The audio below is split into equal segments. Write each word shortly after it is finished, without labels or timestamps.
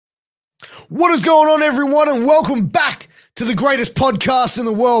What is going on, everyone, and welcome back to the greatest podcast in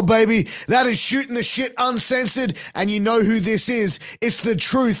the world, baby. That is Shooting the Shit Uncensored, and you know who this is. It's the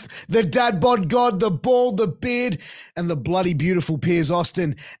truth, the dad bod god, the bald, the beard, and the bloody beautiful Piers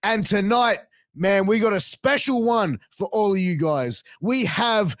Austin. And tonight, man, we got a special one for all of you guys. We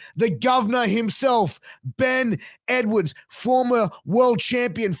have the governor himself, Ben Edwards, former world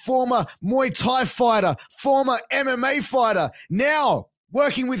champion, former Muay Thai fighter, former MMA fighter, now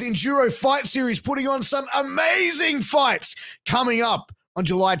working with Endouro Fight Series, putting on some amazing fights coming up on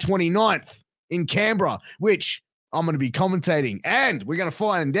July 29th in Canberra, which I'm going to be commentating. And we're going to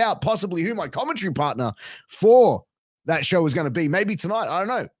find out possibly who my commentary partner for that show is going to be. Maybe tonight. I don't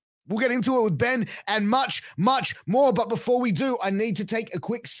know. We'll get into it with Ben and much, much more. But before we do, I need to take a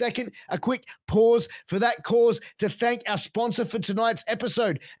quick second, a quick pause for that cause to thank our sponsor for tonight's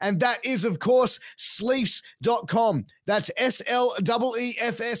episode. And that is, of course, Sleefs.com. That's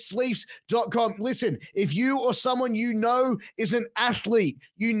SLEEFS, Sleefs.com. Listen, if you or someone you know is an athlete,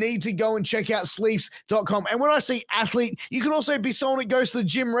 you need to go and check out Sleefs.com. And when I say athlete, you can also be someone that goes to the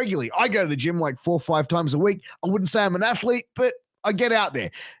gym regularly. I go to the gym like 4 or 5 times a week. I wouldn't say I'm an athlete, but I get out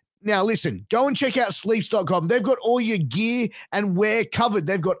there. Now, listen, go and check out Sleeps.com. They've got all your gear and wear covered.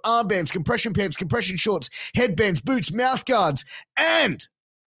 They've got armbands, compression pants, compression shorts, headbands, boots, mouth guards, and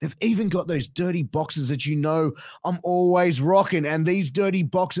they've even got those dirty boxes that you know I'm always rocking. And these dirty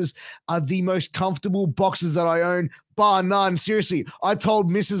boxes are the most comfortable boxes that I own, bar none. Seriously, I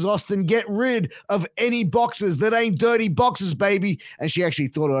told Mrs. Austin, get rid of any boxes that ain't dirty boxes, baby. And she actually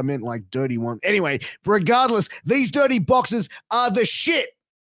thought I meant like dirty one. Anyway, regardless, these dirty boxes are the shit.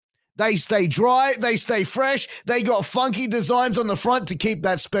 They stay dry, they stay fresh, they got funky designs on the front to keep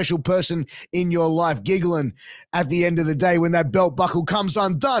that special person in your life giggling at the end of the day when that belt buckle comes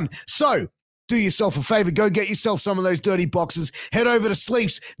undone. So do yourself a favor, go get yourself some of those dirty boxes. Head over to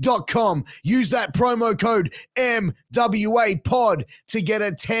sleeps.com, use that promo code MWAPOD to get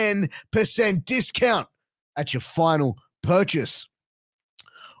a 10% discount at your final purchase.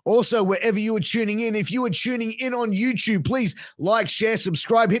 Also, wherever you are tuning in, if you are tuning in on YouTube, please like, share,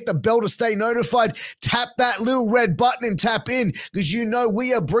 subscribe, hit the bell to stay notified, tap that little red button and tap in, because you know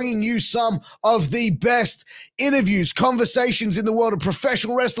we are bringing you some of the best interviews, conversations in the world of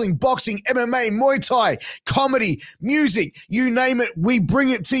professional wrestling, boxing, MMA, Muay Thai, comedy, music, you name it, we bring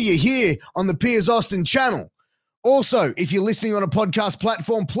it to you here on the Piers Austin channel. Also, if you're listening on a podcast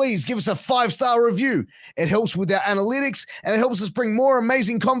platform, please give us a 5-star review. It helps with our analytics, and it helps us bring more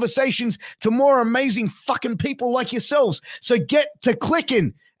amazing conversations to more amazing fucking people like yourselves. So get to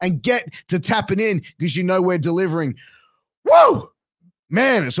clicking and get to tapping in, because you know we're delivering. Woo!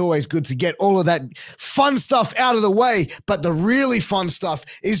 Man, it's always good to get all of that fun stuff out of the way, but the really fun stuff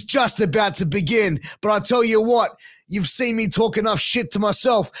is just about to begin. But I tell you what, you've seen me talk enough shit to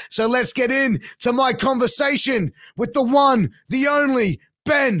myself, so let's get into my conversation with the one, the only,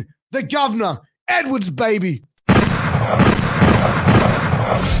 Ben, the Governor, Edwards, baby.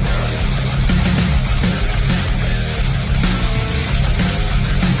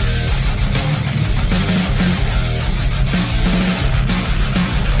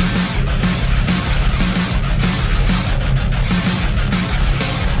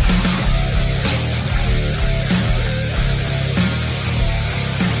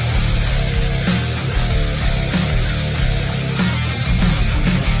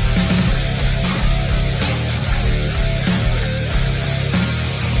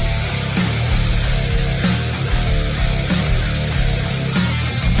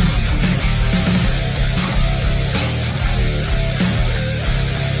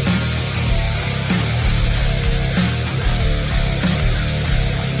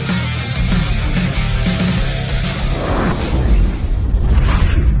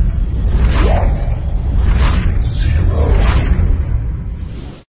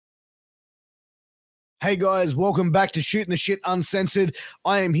 Hey guys, welcome back to Shooting the Shit Uncensored.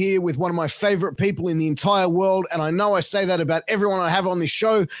 I am here with one of my favorite people in the entire world, and I know I say that about everyone I have on this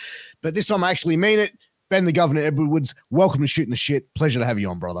show, but this time I actually mean it. Ben the Governor Edwards, welcome to Shooting the Shit. Pleasure to have you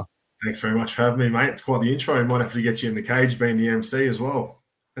on, brother. Thanks very much for having me, mate. It's quite the intro. I might have to get you in the cage being the MC as well.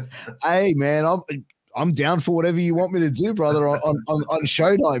 Hey, man, I'm down for whatever you want me to do, brother, on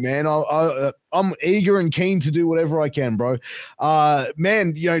show night, man. I'm eager and keen to do whatever I can, bro.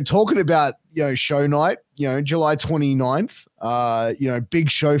 Man, you know, talking about, you know, show night, you know, July 29th, you know, big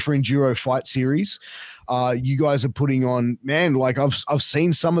show for Endouro Fight Series. You guys are putting on, man, like I've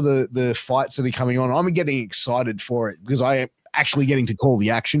seen some of the fights that are coming on. I'm getting excited for it because I am actually getting to call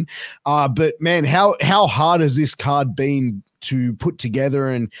the action. But man, how hard has this card been to put together,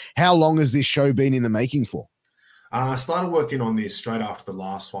 and how long has this show been in the making for? I started working on this straight after the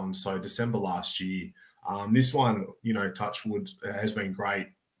last one, so December last year. This one, you know, touch wood, has been great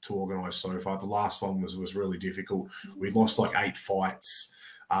to organise so far. The last one was really difficult. We lost like 8 fights,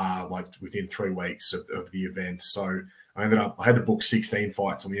 like within 3 weeks of the event. So I had to book 16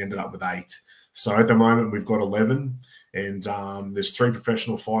 fights, and we ended up with 8. So at the moment we've got 11, and there's 3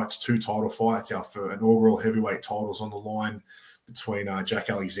 professional fights, 2 title fights. Our inaugural heavyweight titles on the line between Jack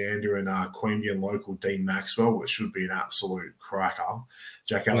Alexander and Queanbeyan local Dean Maxwell, which should be an absolute cracker.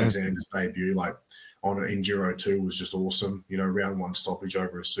 Jack Alexander's debut, like on an Endouro 2, was just awesome. You know, round 1 stoppage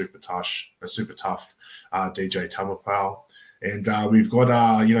over a super tough DJ Tamapau. And we've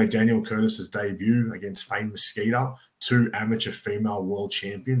got, you know, Daniel Curtis's debut against Fane Mosquito, 2 amateur female world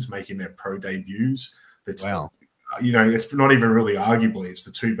champions making their pro debuts. That's, wow. You know, it's not even really arguably, it's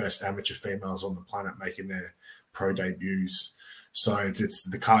the 2 best amateur females on the planet making their pro debuts. So it's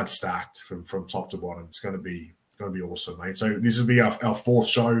the card stacked from top to bottom. It's going to be awesome, mate. So this will be our 4th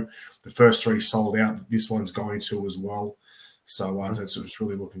show. The first 3 sold out. This one's going to as well. So it's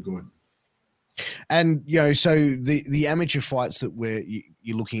really looking good. And, you know, so the amateur fights that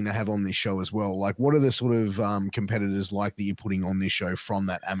you're looking to have on this show as well, like what are the sort of competitors like that you're putting on this show from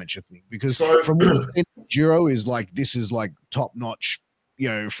that amateur thing? Because from Enduro is like, this is like top notch, you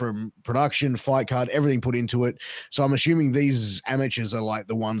know, from production, fight card, everything put into it. So I'm assuming these amateurs are like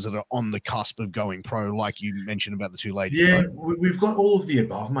the ones that are on the cusp of going pro, like you mentioned about the 2 ladies. Yeah, right? we've got all of the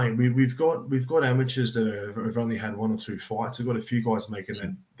above, mate. We've got amateurs that have only had 1 or 2 fights. We've got a few guys making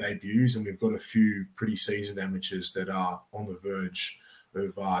their debuts, and we've got a few pretty seasoned amateurs that are on the verge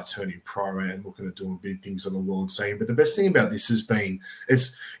of turning pro and looking at doing big things on the world scene. But the best thing about this has been,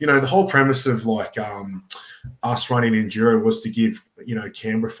 it's, you know, the whole premise of like us running Enduro was to give, you know,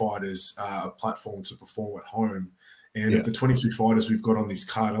 Canberra fighters a platform to perform at home. And of the 22 fighters we've got on this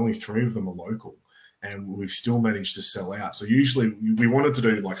card, only 3 of them are local, and we've still managed to sell out. So usually we wanted to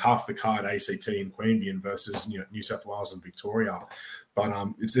do like half the card ACT and Queanbeyan versus, you know, New South Wales and Victoria. But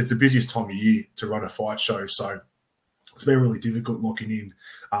it's the busiest time of year to run a fight show. So it's been really difficult locking in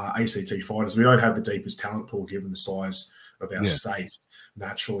ACT fighters. We don't have the deepest talent pool given the size of our state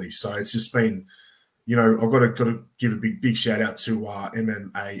naturally. So it's just been, you know, I've got to give a big shout out to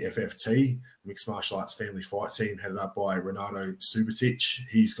MMA FFT, Mixed Martial Arts Family Fight Team, headed up by Renato Subotic.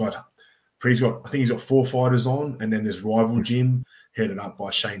 He's got, I think he's got 4 fighters on, and then there's Rival Gym, headed up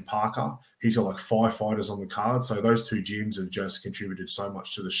by Shane Parker. He's got like 5 fighters on the card. So those 2 gyms have just contributed so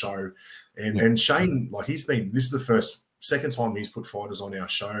much to the show. And Shane, like, this is the second time he's put fighters on our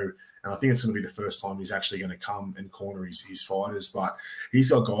show. And I think it's going to be the first time he's actually going to come and corner his fighters. But he's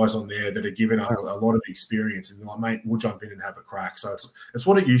got guys on there that are giving up a lot of experience, and they're like, mate, we'll jump in and have a crack. So it's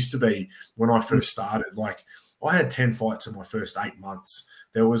what it used to be when I first started. Like, I had 10 fights in my first 8 months.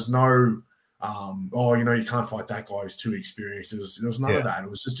 There was no, oh, you know, you can't fight that guy who's too experienced. There was none of that. It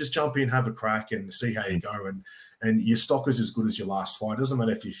was just jump in, have a crack, and see how you go. And your stock is as good as your last fight. It doesn't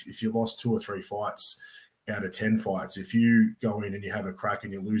matter if you lost 2 or 3 fights out of 10 fights. If you go in and you have a crack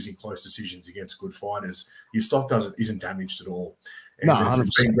and you're losing close decisions against good fighters, your stock isn't damaged at all. And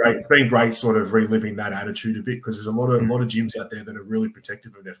it's been great sort of reliving that attitude a bit, because there's a lot of gyms out there that are really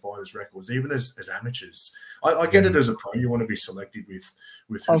protective of their fighters' records, even as amateurs. I get it as a pro, you want to be selective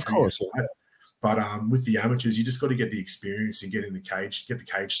with who of course. you fight. But with the amateurs, you just got to get the experience and get in the cage, get the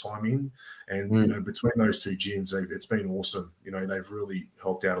cage time in. And, you know, between those 2 gyms, it's been awesome. You know, they've really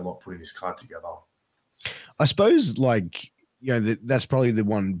helped out a lot putting this card together. I suppose, like, you know, that's probably the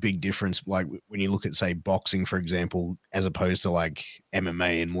one big difference, like when you look at, say, boxing, for example, as opposed to like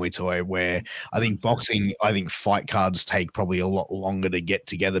MMA and Muay Thai, where I think fight cards take probably a lot longer to get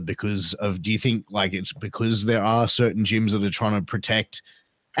together because of, do you think like it's because there are certain gyms that are trying to protect,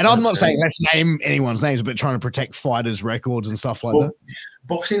 and I'm not saying let's name anyone's names, but trying to protect fighters' records and stuff like that?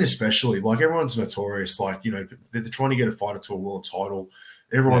 Boxing especially, like, everyone's notorious, like, you know, they're trying to get a fighter to a world title.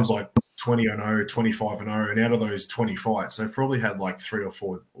 Everyone's like 20-0, 25-0, and out of those 20 fights, they've probably had like 3 or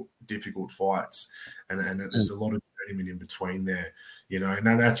 4 difficult fights, and there's a lot of journeyman in between there, you know, and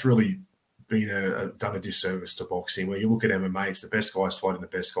that's really been done a disservice to boxing. Where you look at MMA, it's the best guys fighting the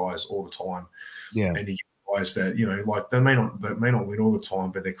best guys all the time, and you get guys that, you know, like they may not win all the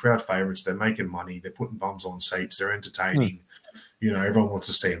time, but they're crowd favorites. They're making money. They're putting bums on seats. They're entertaining. You know, everyone wants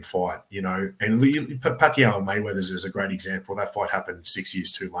to see him fight, you know. And Pacquiao and Mayweather's is a great example. That fight happened 6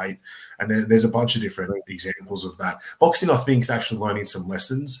 years too late. And there's a bunch of different examples of that. Boxing, I think, is actually learning some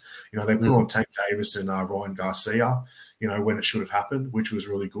lessons. You know, they put on Tank Davis and Ryan Garcia, you know, when it should have happened, which was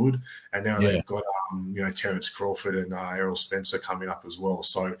really good. And now they've got, you know, Terence Crawford and Errol Spencer coming up as well.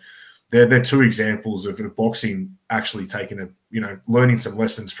 So they're 2 examples of boxing actually taking you know, learning some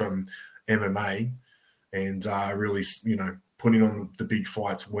lessons from MMA and really, putting on the big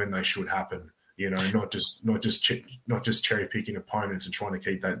fights when they should happen. Not just cherry picking opponents and trying to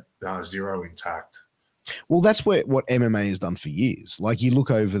keep that zero intact. Well, that's what MMA has done for years. Like, you look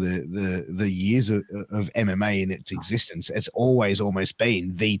over the years of MMA in its existence, it's always almost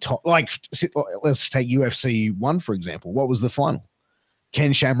been the top. Like, let's take UFC 1, for example. What was the final?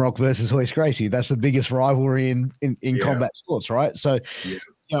 Ken Shamrock versus Royce Gracie. That's the biggest rivalry in combat sports, right? So,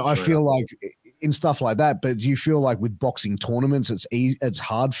 I feel like in stuff like that. But do you feel like with boxing tournaments, it's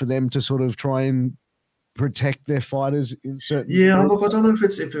hard for them to sort of try and protect their fighters in certain? Look, I don't know if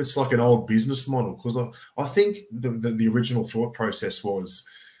it's like an old business model, because I think the original thought process was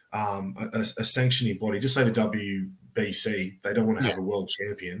a sanctioning body, just say the WBC, they don't want to have a world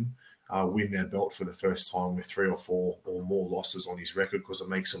champion win their belt for the first time with 3 or 4 or more losses on his record, because it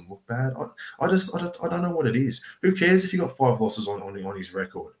makes him look bad. I don't know what it is. Who cares if he got 5 losses on his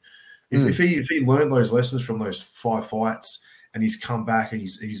record? If he learned those lessons from those 5 fights, and he's come back and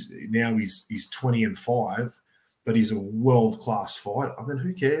he's 20-5, but he's a world-class fighter, then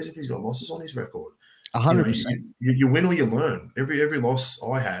who cares if he's got losses on his record? 100%. You win or you learn. Every loss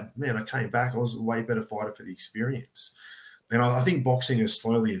I had, man, I came back. I was a way better fighter for the experience. And I think boxing is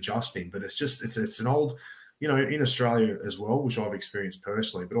slowly adjusting, but it's an old, in Australia as well, which I've experienced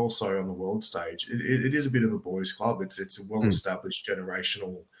personally, but also on the world stage, it is a bit of a boys' club. It's a well-established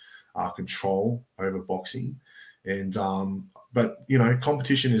generational control over boxing. And but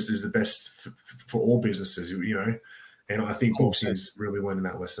competition is the best for all businesses, and I think boxing is really learning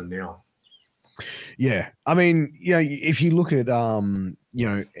that lesson now. Yeah, I mean, if you look at MMA,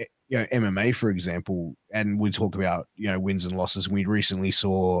 for example, and we talk about wins and losses. We recently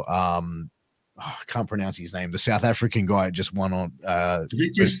saw I can't pronounce his name, the South African guy just won on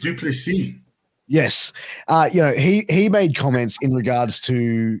Du Plessis. Yes. He made comments in regards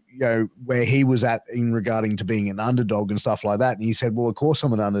to, where he was at in regarding to being an underdog and stuff like that. And he said, well, of course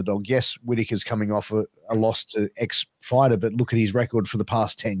I'm an underdog. Yes, Whittaker's coming off a loss to ex-fighter, but look at his record for the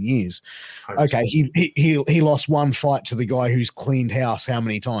past 10 years. 100%. Okay, he lost 1 fight to the guy who's cleaned house how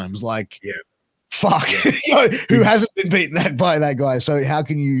many times? Like, fuck, who hasn't been beaten by that guy? So how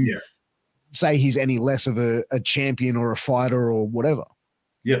can you say he's any less of a champion or a fighter or whatever?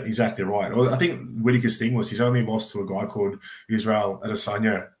 Yep, exactly right. Well, I think Whittaker's thing was he's only lost to a guy called Israel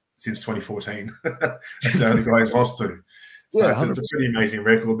Adesanya since 2014. That's the only guy he's lost to. So it's a pretty amazing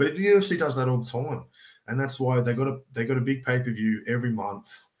record. But the UFC does that all the time, and that's why they got a big pay-per-view every month,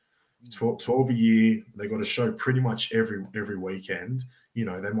 12 a year. They got a show pretty much every weekend. They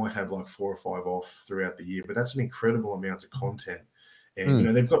might have like 4 or 5 off throughout the year, but that's an incredible amount of content.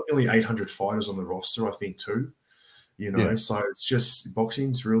 And they've got nearly 800 fighters on the roster, I think, too. So it's just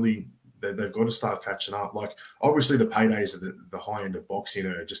boxing's really, they've got to start catching up. Like, obviously the paydays at the high end of boxing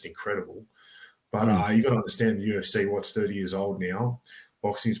are just incredible, but you got to understand the UFC, what's 30 years old now.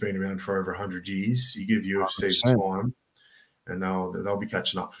 Boxing's been around for over 100 years. You give UFC the time, and they'll be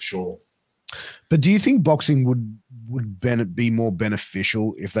catching up for sure. But do you think boxing would be more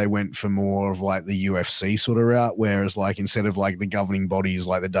beneficial if they went for more of like the UFC sort of route, whereas like instead of like the governing bodies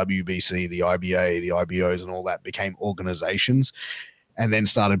like the WBC, the IBA, the IBOs and all that became organizations and then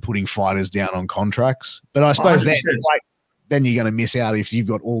started putting fighters down on contracts? But I suppose then you're going to miss out if you've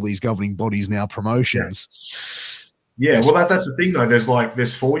got all these governing bodies now promotions. Yeah, well, that's the thing though. There's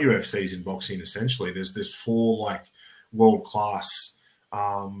 4 UFCs in boxing essentially. There's 4 like world-class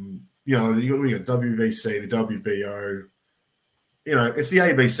you got WBC, the WBO, it's the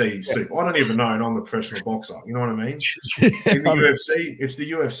ABC soup. I don't even know, and I'm a professional boxer. You know what I mean? In the UFC, it's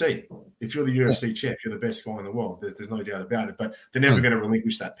the UFC. If you're the UFC champ, you're the best guy in the world. There's no doubt about it. But they're never going to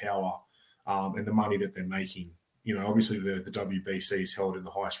relinquish that power and the money that they're making. Obviously the WBC is held in the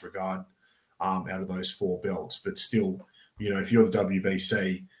highest regard out of those 4 belts. But still, if you're the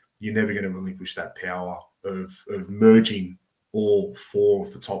WBC, you're never going to relinquish that power of merging all 4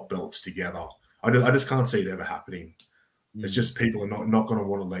 of the top belts together. I just can't see it ever happening. It's just people are not going to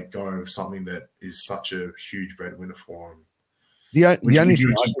want to let go of something that is such a huge breadwinner for them. Which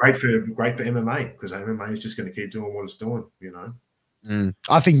is great for MMA, because MMA is just going to keep doing what it's doing.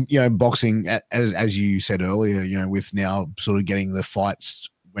 I think boxing, as you said earlier, with now sort of getting the fights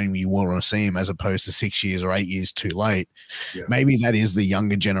when you want to see them as opposed to 6 years or 8 years too late. Maybe that is the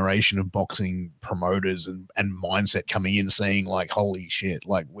younger generation of boxing promoters and mindset coming in saying like, holy shit,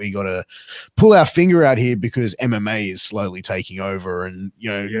 like we got to pull our finger out here because MMA is slowly taking over and,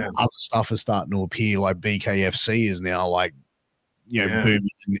 other stuff is starting to appear, like BKFC is now like, booming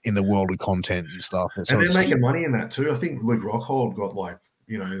in the world of content and stuff. And they're making money in that too. I think Luke Rockhold got like,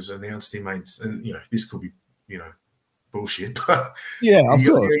 it was announced he made, and this could be, bullshit. But Yeah, of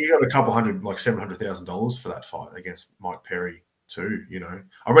course. you got a couple hundred, like $700,000 for that fight against Mike Perry too. You know,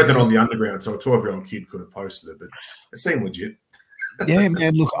 I read that on the Underground, so a 12-year-old kid could have posted it, but it seemed legit. Yeah,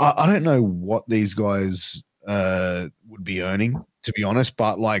 man. Look, I don't know what these guys would be earning, to be honest,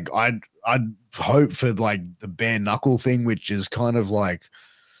 but like I'd hope for like the bare knuckle thing, which is kind of like,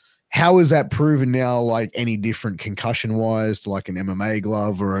 how is that proven now, like any different concussion wise to like an MMA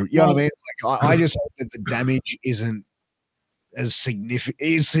glove or you know what I mean? Like I just hope that the damage isn't as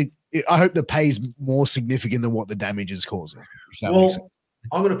significant. I hope the pay is more significant than what the damage is causing. If that makes sense.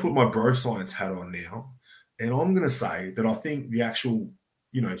 I'm going to put my bro science hat on now, and I'm going to say that I think the actual,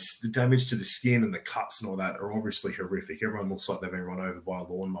 you know, the damage to the skin and the cuts and all that are obviously horrific. Everyone looks like they've been run over by a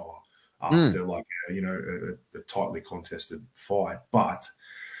lawnmower after like, you know, a tightly contested fight. But,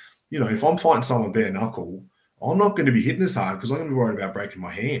 you know, if I'm fighting someone bare knuckle, I'm not going to be hitting as hard because I'm going to be worried about breaking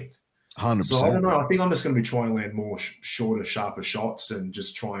my hand. 100%. So I don't know. I think I'm just going to be trying to land more shorter, sharper shots and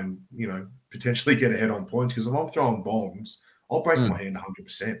just try and, you know, potentially get ahead on points. Because if I'm throwing bombs, I'll break my hand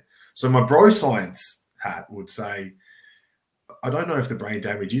 100%. So my bro science hat would say, I don't know if the brain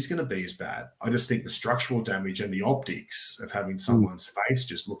damage is going to be as bad. I just think the structural damage and the optics of having someone's face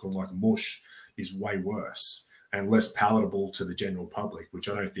just looking like mush is way worse and less palatable to the general public, which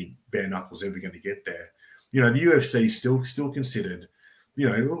I don't think bare knuckles ever going to get there. You know, the UFC still considered. You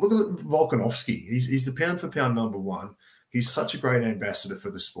know, look at Volkanovski. He's the pound for pound #1. He's such a great ambassador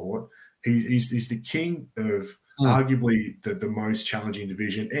for the sport. He's the king of arguably the most challenging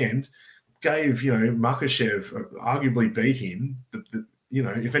division, and gave, you know, Makhachev arguably beat him. You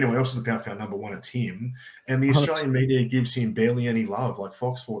know, if anyone else is the pound for pound #1, it's him. And the Australian media gives him barely any love. Like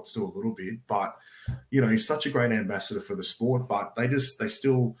Fox Sports do a little bit, but you know, he's such a great ambassador for the sport. But they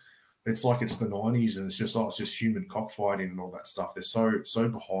still. It's like it's the 90s and it's just human cockfighting and all that stuff. They're so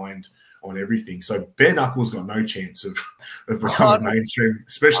behind on everything. So bare knuckles got no chance of becoming mainstream,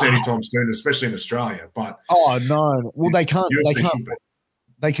 especially anytime soon, especially in Australia. But no, well they can't.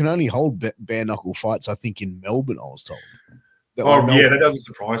 They can only hold bare knuckle fights, I think, in Melbourne. I was told. That doesn't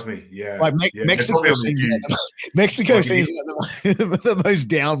surprise me. Yeah, like Mexico seems like the most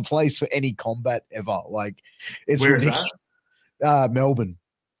down place for any combat ever. Like, it's where ridiculous. Is that? Melbourne.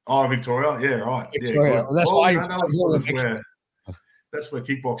 Oh, Victoria. Yeah, right. Victoria. Yeah, that's where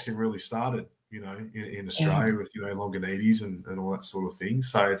kickboxing really started. You know, in Australia with, you know, Longanides and all that sort of thing.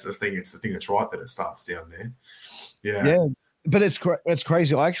 So I think it's right that it starts down there. Yeah. But it's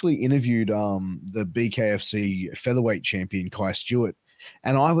crazy. I actually interviewed the BKFC featherweight champion Kai Stewart,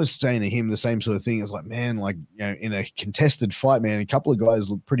 and I was saying to him the same sort of thing. I was like, man, like, you know, in a contested fight, man, a couple of guys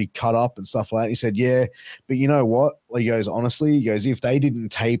look pretty cut up and stuff like that. He said, yeah, but you know what? He goes, honestly, he goes, if they didn't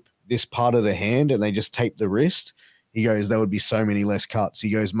tape this part of the hand and they just taped the wrist, he goes, there would be so many less cuts. He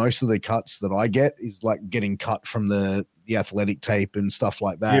goes, most of the cuts that I get is like getting cut from the athletic tape and stuff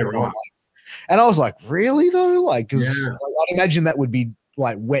like that. Yeah, right. And I was like, really though? Like, because I'd imagine that would be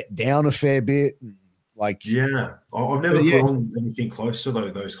like wet down a fair bit. Like, yeah, I've never put on anything close to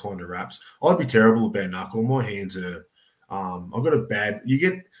those kind of wraps. I'd be terrible at bare knuckle. My hands are, I've got a bad.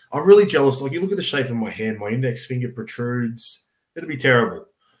 I'm really jealous. Like, you look at the shape of my hand, my index finger protrudes. It'd be terrible.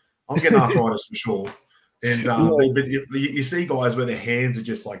 I'm getting arthritis for sure. And but you see guys where their hands are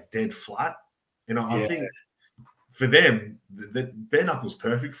just like dead flat. You know, I think for them, the bare knuckle's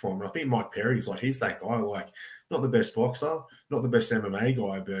perfect for them. And I think Mike Perry's like, he's that guy. Like, not the best boxer, not the best MMA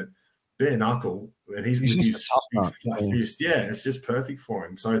guy, but bare knuckle, and he's just flat fist. Yeah, it's just perfect for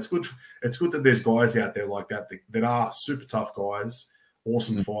him. So it's good. It's good that there's guys out there like that are super tough guys,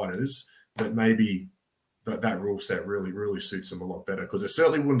 awesome fighters. But maybe that rule set really suits them a lot better, because it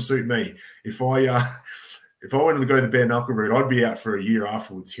certainly wouldn't suit me if I wanted to go the bare knuckle route. I'd be out for a year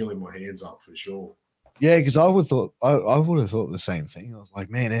afterwards, healing my hands up for sure. Yeah, because I would have thought the same thing. I was like,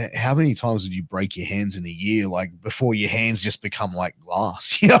 man, how many times did you break your hands in a year? Like, before your hands just become like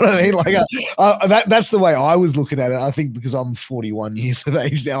glass. You know what I mean? Like, that's the way I was looking at it. I think because I'm 41 years of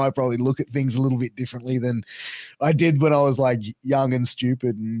age now, I probably look at things a little bit differently than I did when I was like young and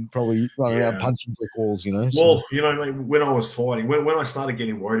stupid and probably running around punching brick walls. You know. Well, you know, like, when I was fighting, when I started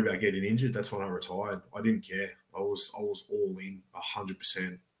getting worried about getting injured, that's when I retired. I didn't care. I was all in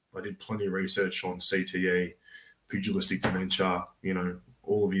 100%. I did plenty of research on CTE, pugilistic dementia, you know,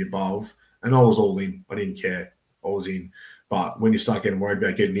 all of the above, and I was all in. I didn't care. I was in. But when you start getting worried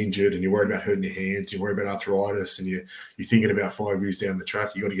about getting injured and you're worried about hurting your hands, you're worried about arthritis, and you're thinking about 5 years down the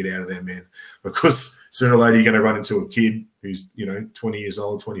track, you got to get out of there, man. Because sooner or later you're going to run into a kid who's, you know, 20 years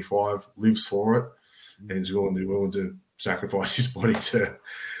old, 25, lives for it, and is willing to sacrifice his body to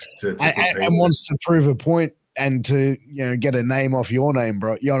and wants to prove a point. And to, you know, get a name off your name,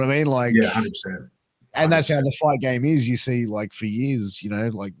 bro. You know what I mean? Like, yeah, 100%. And that's how the fight game is. You see, like for years, you know,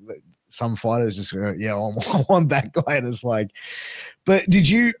 like some fighters just go, yeah, I want that guy. And it's like, but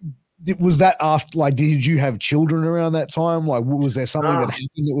was that after, like, did you have children around that time? Like, was there something that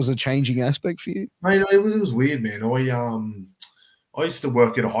happened that was a changing aspect for you? Mate, it was weird, man. I used to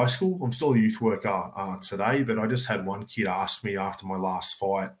work at a high school. I'm still a youth worker today, but I just had one kid ask me after my last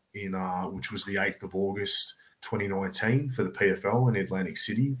fight in which was the 8th of August 2019 for the PFL in Atlantic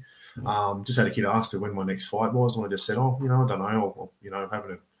City. Just had a kid ask me when my next fight was, and I just said, oh, you know, I don't know. I'm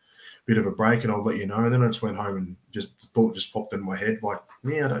having a bit of a break, and I'll let you know. And then I just went home and thought just popped in my head, like,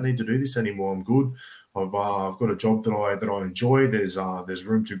 yeah, I don't need to do this anymore. I'm good. I've got a job that I enjoy. There's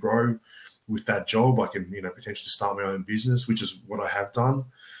room to grow with that job. I can, you know, potentially start my own business, which is what I have done.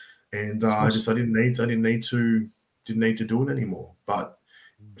 And I didn't need to do it anymore. But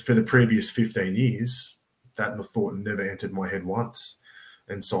for the previous 15 years, that thought never entered my head once.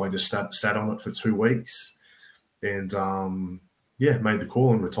 And so I just sat on it for 2 weeks, and made the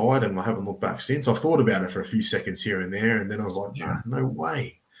call and retired, and I haven't looked back since. I've thought about it for a few seconds here and there, and then I was like, nah, no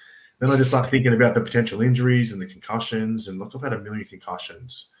way. Then I just started thinking about the potential injuries and the concussions, and look, I've had a million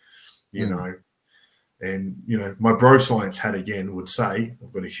concussions, you know, and, you know, my bro science hat again would say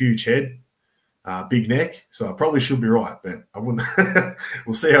I've got a huge head, big neck, so I probably should be right, but I wouldn't.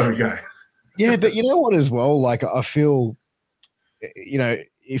 We'll see how we go. Yeah, but you know what as well, like I feel, you know,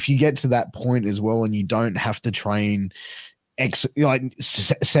 if you get to that point as well and you don't have to train like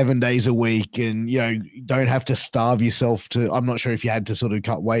 7 days a week, and, you know, you don't have to starve yourself to, I'm not sure if you had to sort of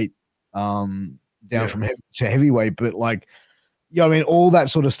cut weight down from heavy to heavyweight, but like, I mean, all that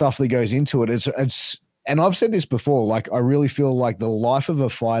sort of stuff that goes into it, it's, and I've said this before, like, I really feel like the life of a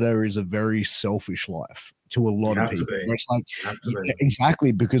fighter is a very selfish life to a lot of people. It's like,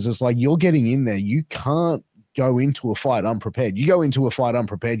 exactly, because it's like you're getting in there. You can't go into a fight unprepared. You go into a fight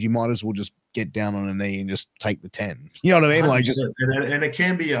unprepared, you might as well just get down on a knee and just take the 10. You know what I mean? Like, and it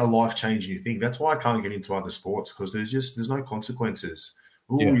can be a life-changing thing. That's why I can't get into other sports, because there's no consequences.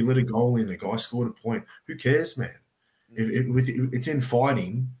 You let a goal in, a guy scored a point. Who cares, man? It's in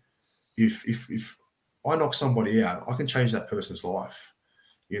fighting. If I knock somebody out, I can change that person's life.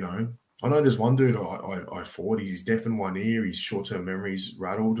 You know, I know there's one dude I fought. He's deaf in one ear. His short-term memory's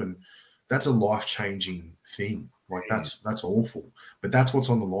rattled, and that's a life-changing thing. Like, that's awful. But that's what's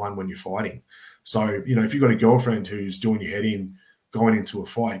on the line when you're fighting. So, you know, if you've got a girlfriend who's doing your head in, going into a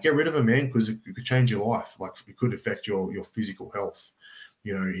fight, get rid of her, man, because it could change your life. Like, it could affect your physical health,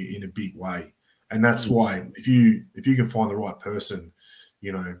 you know, in a big way. And that's why if you can find the right person,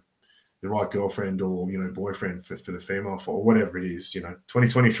 you know, the right girlfriend or, you know, boyfriend for the female, or whatever it is, you know,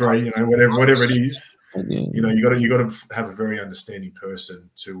 2023, you know, whatever it is, you know, you got to have a very understanding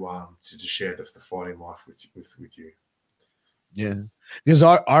person to share the fighting life with you. Yeah, because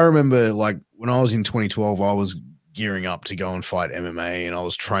I remember, like, when I was in 2012, I was gearing up to go and fight MMA, and I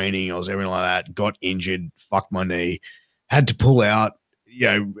was training, I was everything like that, got injured, fucked my knee, had to pull out, you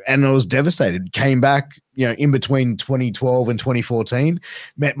know, and I was devastated. Came back, you know, in between 2012 and 2014,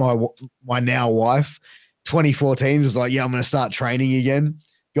 met my now wife. 2014 was like, yeah, I'm going to start training again.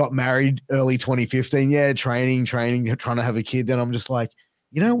 Got married early 2015. Yeah, training, trying to have a kid. Then I'm just like,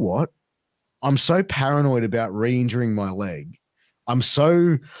 you know what? I'm so paranoid about re-injuring my leg. I'm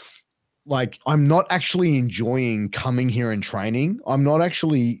so, like, I'm not actually enjoying coming here and training. I'm not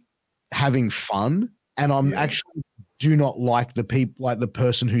actually having fun, and I'm actually do not like the people, like the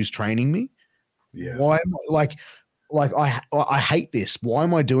person who's training me. Yeah. Why am I, like I hate this. Why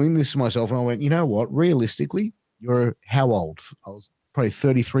am I doing this to myself? And I went, you know what? Realistically, you're how old? I was probably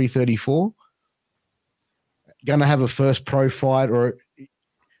 33, 34. Gonna have a first pro fight, or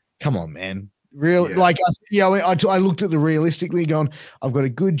come on, man. Like, you know, I looked at the realistically going, I've got a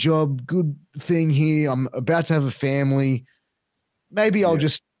good job, good thing here. I'm about to have a family. Maybe I'll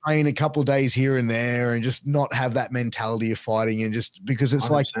just train a couple of days here and there and just not have that mentality of fighting, and just because it's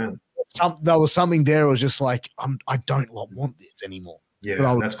 100%. Like there was something there. It was just like, I don't want this anymore.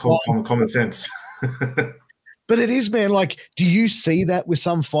 Yeah, that's called common sense. But it is, man. Like, do you see that with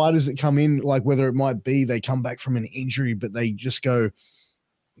some fighters that come in, like, whether it might be they come back from an injury, but they just go,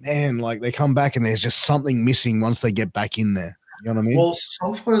 man, like, they come back and there's just something missing once they get back in there. You know what I mean? Well,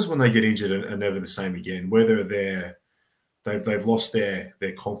 some fighters, when they get injured, are never the same again. Whether they've lost their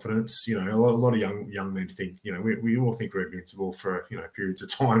confidence. You know, a lot of young men think, you know, we all think we're invincible for, you know, periods of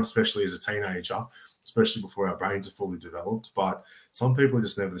time, especially as a teenager, especially before our brains are fully developed. But some people are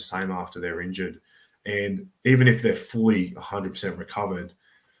just never the same after they're injured. And even if they're fully 100% recovered,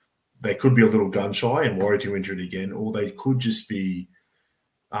 they could be a little gun shy and worried to injure it again, or they could just be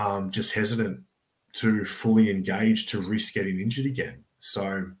just hesitant to fully engage to risk getting injured again.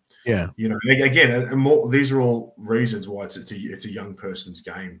 So Yeah. You know, again, and more, these are all reasons why it's a young person's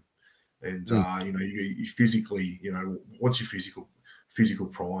game. And you know, you physically, you know, what's your physical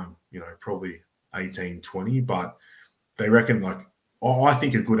prime? You know, probably 18, 20. But they reckon, like, I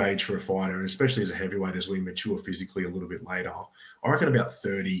think a good age for a fighter, and especially as a heavyweight, as we mature physically a little bit later, I reckon about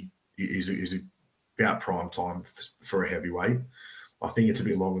 30 is about prime time for a heavyweight. I think it's a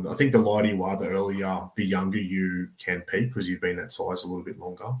bit longer. I think the lighter you are, the earlier, the younger you can peak, because you've been that size a little bit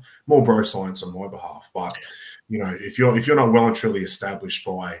longer. More bro science on my behalf, but you know, if you're not well and truly established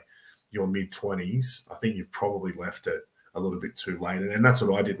by your mid-20s, I think you've probably left it a little bit too late. And that's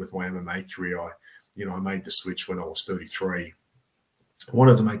what I did with my MMA career. I made the switch when I was 33. I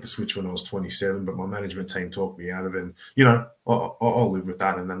wanted to make the switch when I was 27, but my management team talked me out of it. And, you know, I'll live with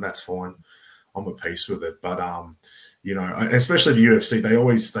that, and then that's fine. I'm at peace with it. But you know, especially the UFC, they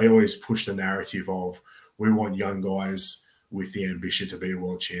always push the narrative of, we want young guys with the ambition to be a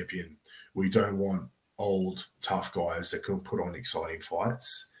world champion. We don't want old, tough guys that can put on exciting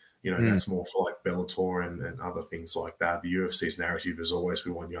fights. You know, that's more for like Bellator and other things like that. The UFC's narrative is always,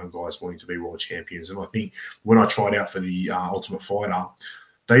 we want young guys wanting to be world champions. And I think when I tried out for the Ultimate Fighter,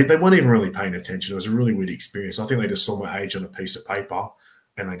 they weren't even really paying attention. It was a really weird experience. I think they just saw my age on a piece of paper,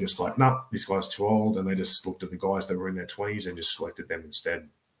 and they just like, nah, this guy's too old. And they just looked at the guys that were in their 20s and just selected them instead.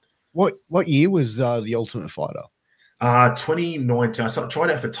 What year was the Ultimate Fighter? 2019. I tried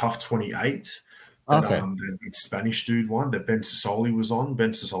out for TUF 28. That, Okay. the Spanish dude won, that Ben Sassoli was on.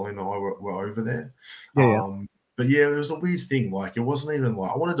 Ben Sassoli and I were over there. Yeah. But yeah, it was a weird thing. Like, it wasn't even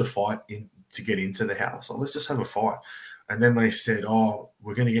like I wanted to fight to get into the house. Like, let's just have a fight. And then they said, oh,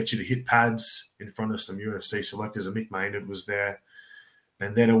 we're going to get you to hit pads in front of some UFC selectors. And Mick Maynard was there.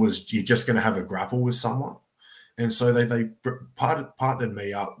 And then it was, you're just going to have a grapple with someone. And so they partnered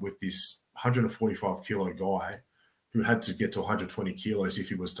me up with this 145 kilo guy who had to get to 120 kilos if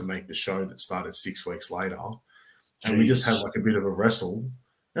he was to make the show that started 6 weeks later. And we just had like a bit of a wrestle.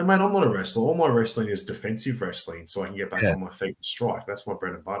 And mate, I'm not a wrestler. All my wrestling is defensive wrestling, so I can get back on my feet and strike. That's my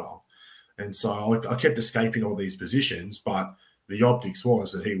bread and butter. And so I kept escaping all these positions, but the optics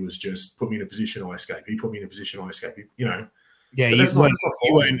was that he was just put me in a position, I escape. He put me in a position, I escape. You know. Yeah,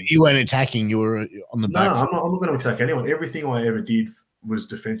 you weren't attacking. You were on the back. No, I'm not going to attack anyone. Everything I ever did was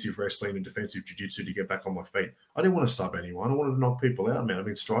defensive wrestling and defensive jiu-jitsu to get back on my feet. I didn't want to sub anyone. I wanted to knock people out, man. I've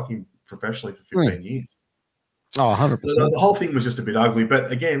been striking professionally for 15 years. Oh, 100%. So the whole thing was just a bit ugly.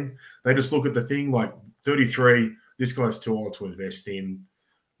 But again, they just look at the thing like 33, this guy's too old to invest in.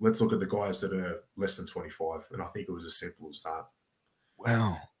 Let's look at the guys that are less than 25. And I think it was as simple as that.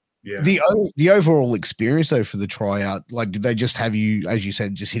 Wow. Yeah. The overall experience though for the tryout, like, did they just have you, as you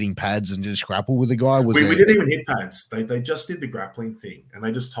said, just hitting pads and just grapple with the guy? We didn't even hit pads. They just did the grappling thing, and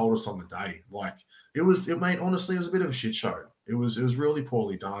they just told us on the day. Like, honestly, it was a bit of a shit show. It was really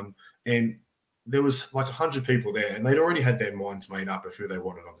poorly done, and there was like 100 people there, and they'd already had their minds made up of who they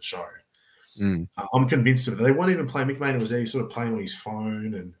wanted on the show. I'm convinced of it. They weren't even playing. Mick Maynard was there, sort of playing on his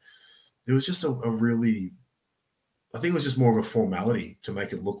phone, and it was just a really. I think it was just more of a formality to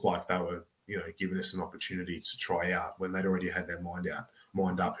make it look like they were, you know, giving us an opportunity to try out when they'd already had their mind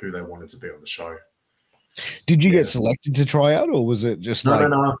up who they wanted to be on the show. Did you get selected to try out, or was it just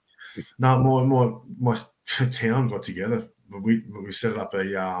no? My town got together. We set up a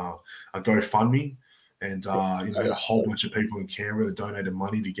GoFundMe, and you know, a whole bunch of people in Canberra that donated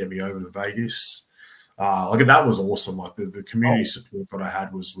money to get me over to Vegas. Like, that was awesome. Like, the community support that I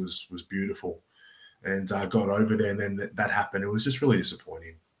had was beautiful. And I got over there, and then that happened. It was just really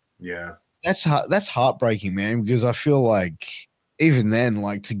disappointing. Yeah. That's heartbreaking, man, because I feel like even then,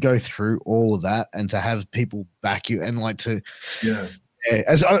 like, to go through all of that and to have people back you and like to,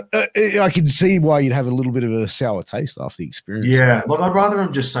 as I can see why you'd have a little bit of a sour taste after the experience. Yeah. Like, I'd rather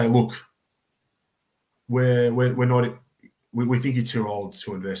them just say, look, we're not, we think you're too old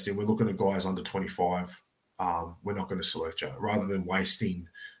to invest in. We're looking at guys under 25. We're not going to select you, rather than wasting,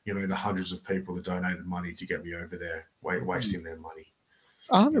 you know, the hundreds of people that donated money to get me over there, wasting their money.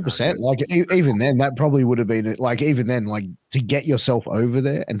 100%. Like, even then, that probably would have been like, even then, like, to get yourself over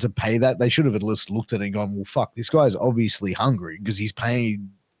there and to pay that, they should have at least looked at it and gone, well, fuck, this guy's obviously hungry because he's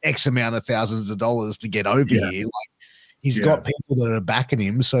paying X amount of thousands of dollars to get over here. Like, he's got people that are backing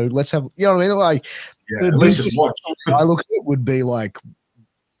him. So let's have, you know what I mean? Like, at least just watch. I look at it would be like,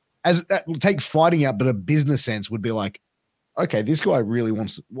 take fighting out, but a business sense would be like, okay, this guy really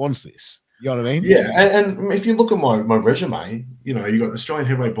wants this. You know what I mean? Yeah, and if you look at my resume, you know, you got Australian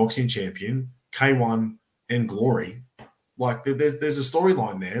heavyweight boxing champion, K1, and Glory. Like, there's a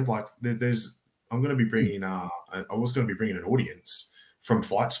storyline there. Like, I'm going to be bringing I was going to be bringing an audience from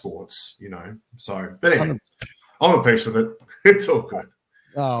Fight Sports, you know. So, but anyway, I'm at peace with it. It's all good.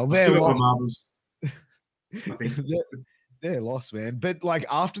 Oh, I still got my marbles, I think. they're lost, man. But like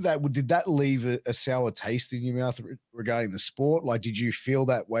after that, did that leave a sour taste in your mouth regarding the sport? Like, did you feel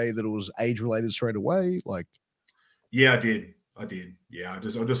that way that it was age related straight away? Like, Yeah, I did. I did. Yeah, I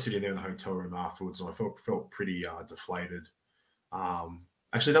just sitting there in the hotel room afterwards, and I felt pretty deflated.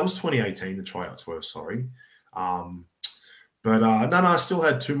 Actually, that was 2018. The tryouts were, sorry. But no, I still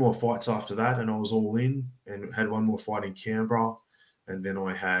had 2 more fights after that, and I was all in, and had 1 more fight in Canberra, and then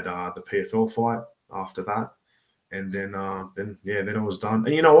I had the PFL fight after that, and then I was done.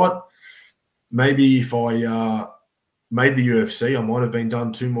 And you know what? Maybe if I made the UFC, I might have been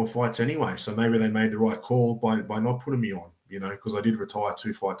done 2 more fights anyway. So maybe they made the right call by not putting me on, because I did retire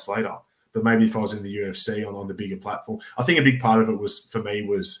 2 fights later. But maybe if I was in the UFC on the bigger platform, I think a big part of it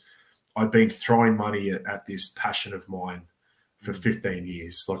was I'd been throwing money at this passion of mine for 15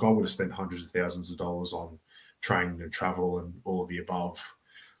 years. Like I would have spent hundreds of thousands of dollars on training and travel and all of the above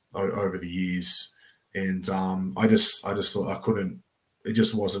over the years. And I just thought I couldn't. It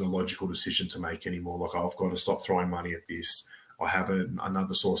just wasn't a logical decision to make anymore. Like I've got to stop throwing money at this. I have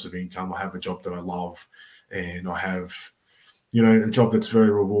another source of income. I have a job that I love, and I have, a job that's very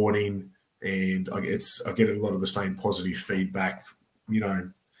rewarding, and I get a lot of the same positive feedback,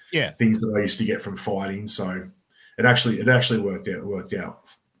 things that I used to get from fighting. So it actually worked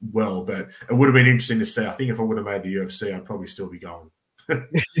out well. But it would have been interesting to see. I think if I would have made the UFC, I'd probably still be going.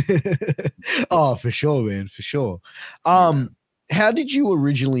 Oh, for sure, man, for sure. How did you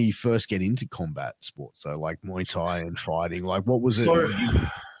originally first get into combat sports? So like Muay Thai and fighting, like what was it?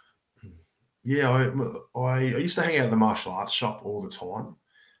 Yeah, I used to hang out at the martial arts shop all the time.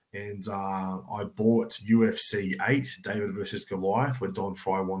 And I bought UFC 8, David versus Goliath, where Don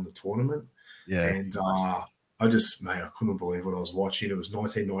Fry won the tournament. Yeah. And I couldn't believe what I was watching. It was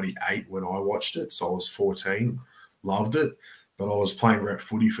 1998 when I watched it. So I was 14, loved it. But I was playing rep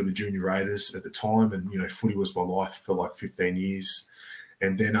footy for the Junior Raiders at the time, and footy was my life for like 15 years.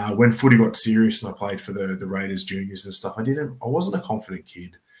 And then when footy got serious and I played for the Raiders juniors and stuff, I wasn't a confident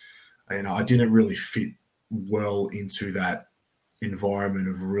kid, and I didn't really fit well into that environment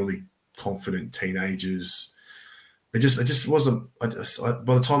of really confident teenagers. It just wasn't. By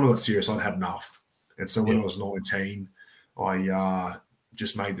the time I got serious, I'd had enough. And so when I was 19, I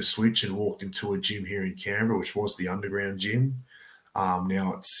just made the switch and walked into a gym here in Canberra, which was the Underground Gym.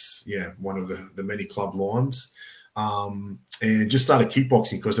 Now it's one of the many club lines, and just started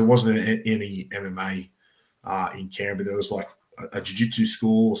kickboxing because there wasn't any MMA in Canberra. There was like a jiu-jitsu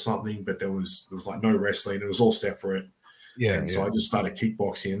school or something, but there was like no wrestling. It was all separate. So I just started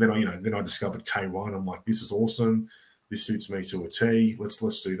kickboxing, and then I discovered K1. I'm like, this is awesome. This suits me to a T.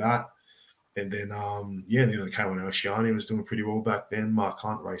 Let's do that. And then the K1 Oceania was doing pretty well back then. Mark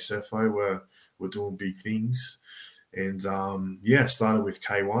Hunt, Ray Surfo were doing big things. And started with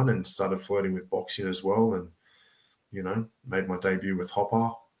K1 and started flirting with boxing as well, and made my debut with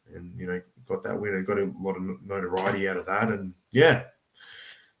Hopper, and got that win and got a lot of notoriety out of that. And yeah.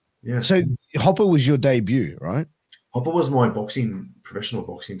 So Hopper was your debut, right? Hopper was my professional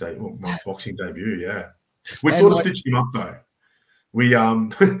boxing debut. My boxing debut, yeah. We sort of stitched him up though. We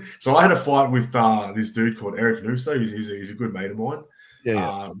so I had a fight with this dude called Eric Nusso. He's a good mate of mine.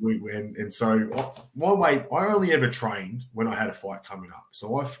 So my weight, I only ever trained when I had a fight coming up.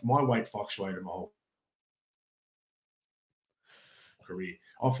 So my weight fluctuated my whole career.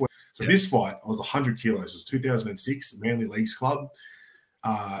 This fight, I was 100 kilos. It was 2006, Manly Leagues Club.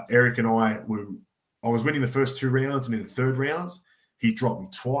 Eric and I was winning the first 2 rounds, and in the 3rd round, he dropped me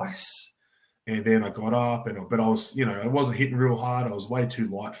twice. And then I got up, but I was, I wasn't hitting real hard. I was way too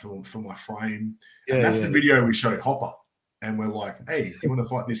light for my frame. And that's the video we showed Hopper. And we're like, hey, do you want to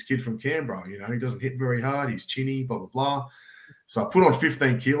fight this kid from Canberra? He doesn't hit very hard. He's chinny, blah, blah, blah. So I put on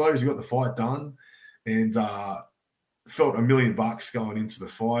 15 kilos. We got the fight done, and felt $1 million going into the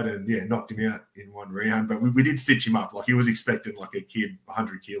fight, and knocked him out in 1 round. But we did stitch him up. Like he was expecting like a kid,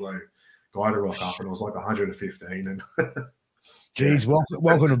 100-kilo guy to rock up, and I was like 115. And Jeez,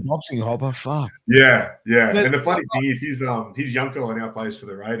 welcome to boxing, Hopper. Fuck. Yeah. And the funny thing is, he's young fella now plays for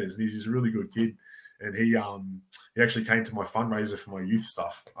the Raiders, and he's a really good kid. And he actually came to my fundraiser for my youth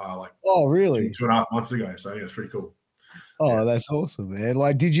stuff, oh really 2.5 months ago. So it's pretty cool. Oh, that's awesome, man.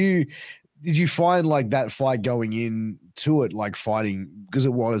 Like, did you find like that fight going into it, like fighting, because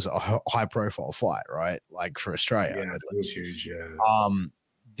it was a high profile fight, right? Like for Australia. Yeah, it was huge. Yeah.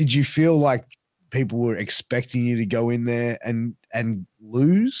 Did you feel like people were expecting you to go in there and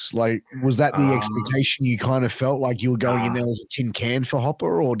lose? Like, was that the expectation? You kind of felt like you were going in there as a tin can for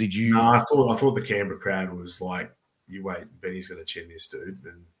Hopper, or did you? No, I thought the Canberra crowd was like, you wait, Benny's going to chin this dude.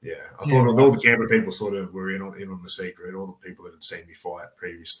 And yeah, I Yeah, thought right. all the Canberra people sort of were in on the secret, all the people that had seen me fight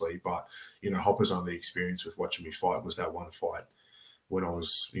previously. But, Hopper's only experience with watching me fight was that one fight when I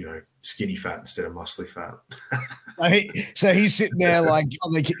was, skinny fat instead of muscly fat. So he's sitting there like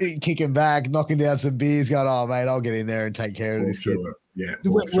kicking back, knocking down some beers, going, "Oh mate, I'll get in there and take care of this kid." Yeah.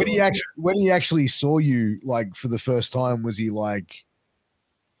 When he actually saw you like for the first time, was he like,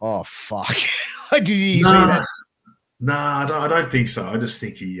 "Oh fuck"? Did he see that? Nah, I don't think so. I just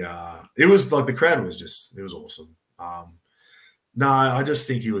think it was like the crowd was it was awesome. No, I just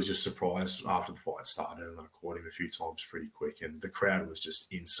think he was just surprised after the fight started, and I caught him a few times pretty quick, and the crowd was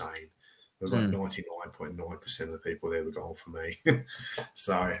just insane. It was like 99.9% of the people there were going for me.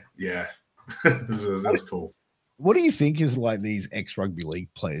 So yeah, that was cool. What do you think is like these ex-rugby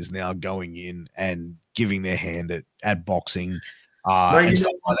league players now going in and giving their hand at boxing? Are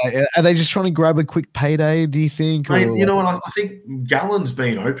they just trying to grab a quick payday, do you think? Mate, you know what? I think Gallen's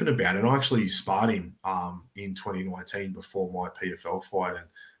been open about it. I actually sparred him in 2019 before my PFL fight. And,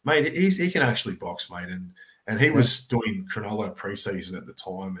 mate, he can actually box, mate. And he was doing Cronulla preseason at the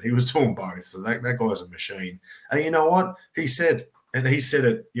time, and he was doing both. So that guy's a machine. And you know what? He said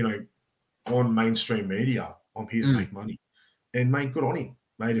it, on mainstream media, I'm here to make money. And, mate, good on him.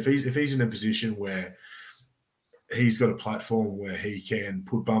 Mate, if he's in a position where he's got a platform where he can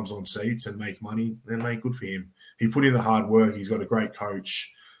put bums on seats and make money, then, mate, good for him. He put in the hard work. He's got a great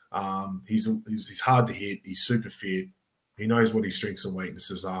coach. He's hard to hit. He's super fit. He knows what his strengths and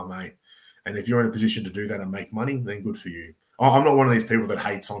weaknesses are, mate. And if you're in a position to do that and make money, then good for you. I'm not one of these people that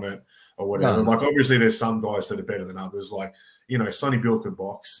hates on it or whatever. No. Like, obviously, there's some guys that are better than others. Like, Sonny Bill could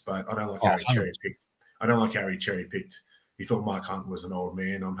box, but I don't like how he cherry picked. I don't like how he cherry picked. He thought Mark Hunt was an old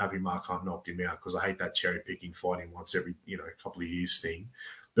man. I'm happy Mark Hunt knocked him out because I hate that cherry picking fighting once every couple of years thing.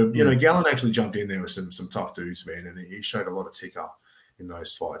 But Gallen actually jumped in there with some tough dudes, man, and he showed a lot of ticker in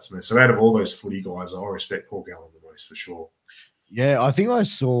those fights, man. So out of all those footy guys, I respect Paul Gallen the most for sure. Yeah, I think I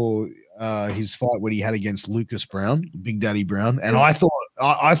saw his fight when he had against Lucas Brown, Big Daddy Brown, and I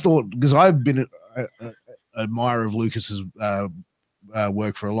thought because I've been an admirer of Lucas's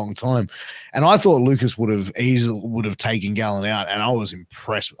work for a long time, and I thought Lucas would have taken Gallen out, and I was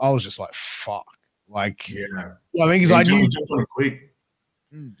impressed. I was just like, "Fuck!" Like, yeah, I mean, because I knew jumped on it quick.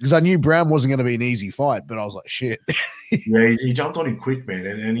 Because I knew Brown wasn't going to be an easy fight, but I was like, shit. Yeah, he jumped on him quick, man.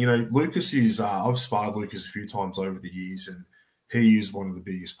 And Lucas is I've sparred Lucas a few times over the years, and he is one of the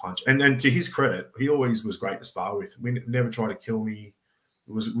biggest punch. And to his credit, he always was great to spar with. We never tried to kill me.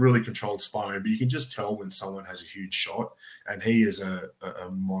 It was really controlled sparring, but you can just tell when someone has a huge shot, and he is a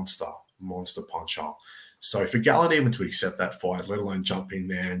monster puncher. So for Gallen even to accept that fight, let alone jump in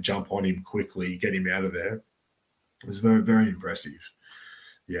there and jump on him quickly, get him out of there, it was very, very impressive.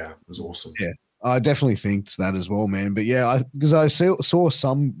 Yeah, it was awesome. Yeah, I definitely think that as well, man. But yeah, because I saw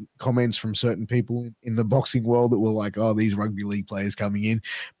some comments from certain people in the boxing world that were like, "Oh, these rugby league players coming in."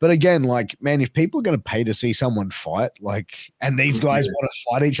 But again, like, man, if people are going to pay to see someone fight, like, and these guys want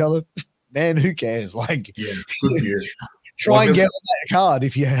to fight each other, man, who cares? Like, yeah, good for you. Try and get on that card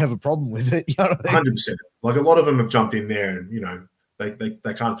if you have a problem with it. You know what I mean? 100%. Like, a lot of them have jumped in there, and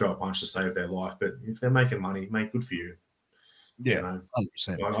they can't throw a punch to save their life. But if they're making money, mate, good for you. Yeah,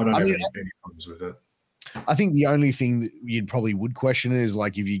 100%. I don't have any problems with it. I think the only thing that you'd probably would question is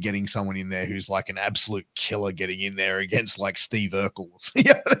like if you're getting someone in there who's like an absolute killer getting in there against like Steve Urkel.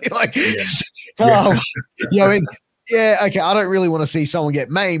 Like, I mean, yeah, okay, I don't really want to see someone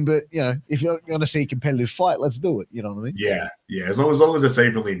get maimed, but if you're going to see a competitive fight, let's do it. You know what I mean? Yeah. As long as it's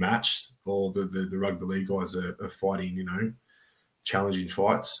evenly matched, or the rugby league guys are fighting, challenging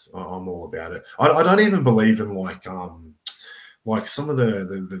fights, I'm all about it. I don't even believe in like some of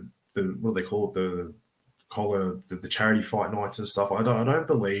the what do they call it, the charity fight nights and stuff. I don't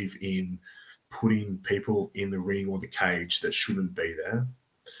believe in putting people in the ring or the cage that shouldn't be there.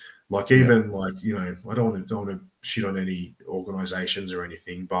 Like, even I don't want to shit on any organizations or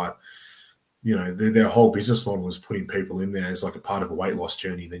anything, but their whole business model is putting people in there as like a part of a weight loss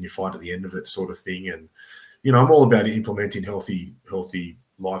journey, and then you fight at the end of it, sort of thing. And I'm all about implementing healthy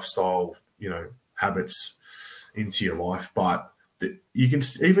lifestyle habits into your life, but you can,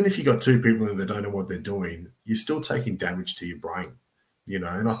 even if you got two people in there that don't know what they're doing, you're still taking damage to your brain,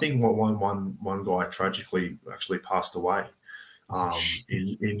 And I think one guy tragically actually passed away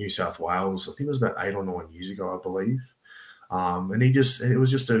in New South Wales. I think it was about 8 or 9 years ago, I believe. And it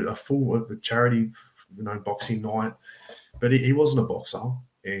was just a full charity, boxing night, but he wasn't a boxer,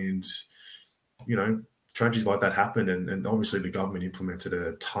 and tragedies like that happened, and obviously the government implemented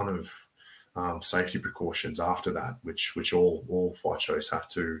a ton of safety precautions after that, which all fight shows have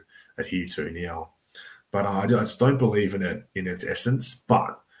to adhere to now. But I just don't believe in it in its essence.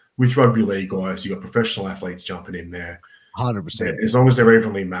 But with rugby league guys, you got professional athletes jumping in there. 100%. As long as they're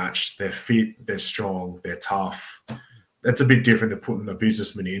evenly matched, they're fit, they're strong, they're tough. That's a bit different to putting a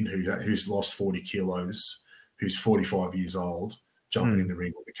businessman in who's lost 40 kilos, who's 45 years old, jumping in the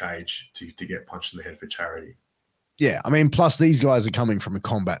ring or the cage to get punched in the head for charity. Yeah, I mean, plus these guys are coming from a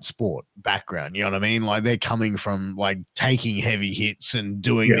combat sport background. You know what I mean? Like they're coming from like taking heavy hits and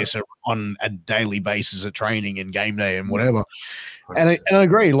doing this on a daily basis at training and game day and whatever. And I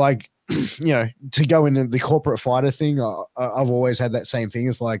agree. Like, you know, to go into the corporate fighter thing, I've always had that same thing.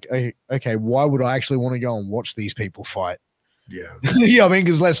 It's like, okay, why would I actually want to go and watch these people fight? Yeah. You know what I mean?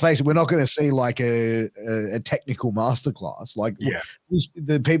 Because let's face it, we're not going to see like a technical masterclass. Like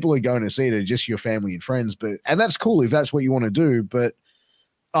the people who are going to see it are just your family and friends. And that's cool if that's what you want to do. But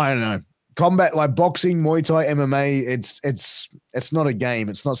I don't know. Combat like boxing, Muay Thai, MMA, it's not a game.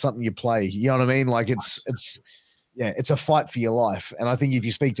 It's not something you play. You know what I mean? Like it's a fight for your life. And I think if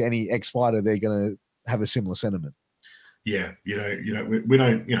you speak to any ex-fighter, they're going to have a similar sentiment. Yeah, we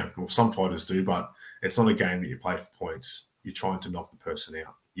don't, well, some fighters do, but it's not a game that you play for points. You're trying to knock the person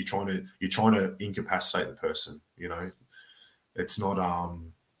out. You're trying to incapacitate the person. You know, it's not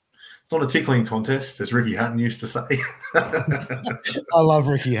a tickling contest, as Ricky Hatton used to say. I love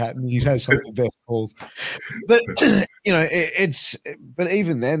Ricky Hatton. He has some of the best calls. But you know, but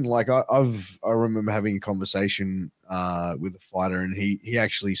even then, like I remember having a conversation with a fighter, and he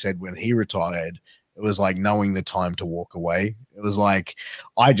actually said when he retired, it was like knowing the time to walk away. It was like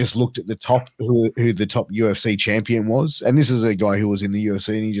I just looked at the top who the top UFC champion was, and this is a guy who was in the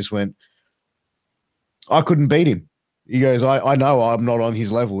UFC, and he just went, I couldn't beat him. He goes, I know I'm not on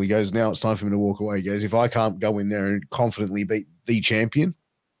his level. He goes, now it's time for me to walk away. He goes, if I can't go in there and confidently beat the champion,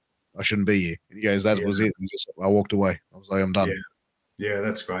 I shouldn't be here. And he goes, that was it. And I walked away. I was like, I'm done. Yeah,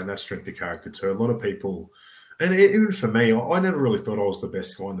 that's great. And that's strength of character too. A lot of people, and even for me, I never really thought I was the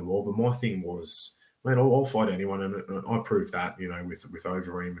best guy in the world, but my thing was, man, I'll fight anyone, and I proved that, you know, with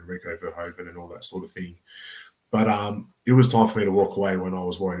Overeem and Rico Verhoeven and all that sort of thing. But it was time for me to walk away when I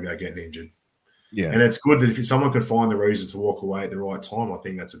was worried about getting injured. Yeah, and it's good that if someone can find the reason to walk away at the right time, I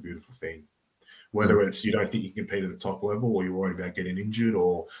think that's a beautiful thing. Whether it's you don't think you can compete at the top level, or you're worried about getting injured,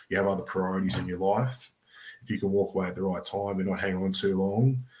 or you have other priorities in your life, if you can walk away at the right time and not hang on too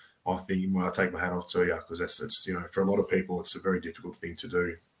long, I think I take my hat off to you, because that's you know, for a lot of people, it's a very difficult thing to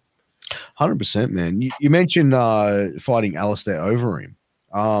do. 100%, man. You mentioned fighting Alistair Overeem.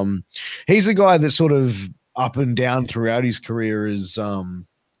 He's a guy that sort of up and down throughout his career is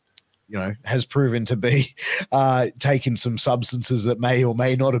you know, has proven to be taking some substances that may or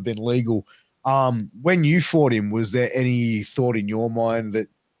may not have been legal. When you fought him, was there any thought in your mind that,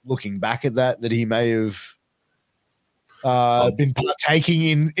 looking back at that he may have been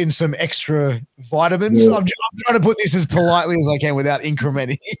partaking in some extra vitamins? Yeah. I'm trying to put this as politely as I can without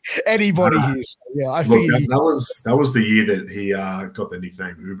incrementing anybody here. So, yeah, I think that was the year that he got the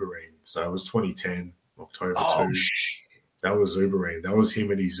nickname Overeem. So it was 2010, October 2. That was Overeem. That was him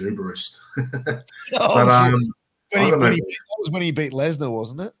and his Uberist. That was when he beat Lesnar,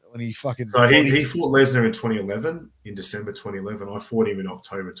 wasn't it? When he fucking he fought Lesnar in 2011, in December 2011. I fought him in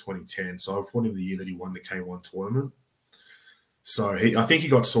October 2010. So I fought him the year that he won the K1 tournament. So I think he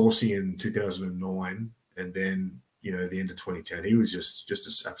got saucy in 2009, and then, you know, the end of 2010, he was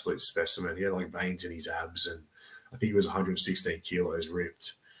just an absolute specimen. He had like veins in his abs, and I think he was 116 kilos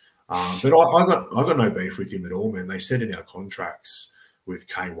ripped. But I got no beef with him at all, man. They said in our contracts with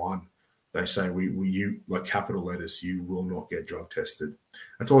K1, they say you like capital letters, you will not get drug tested.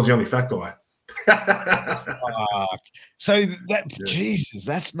 That's why I was the only fat guy. So Jesus,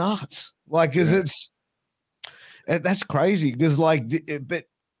 that's nuts. Like, because that's crazy. Because but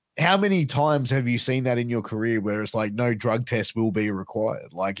how many times have you seen that in your career where it's like no drug test will be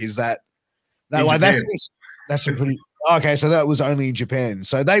required? Like, is that like that's a pretty. Okay, so that was only in Japan.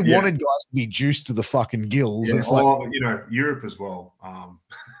 So they wanted guys to be juiced to the fucking gills. Yeah. It's like, you know, Europe as well. I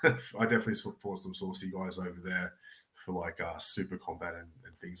definitely fought some saucy guys over there for like super combat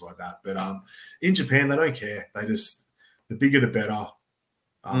and things like that. But in Japan, they don't care. They just, the bigger the better.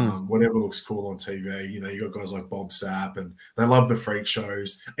 Whatever looks cool on TV. You know, you got guys like Bob Sapp, and they love the freak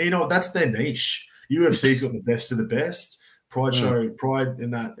shows. And you know what? That's their niche. UFC's got the best of the best. Pride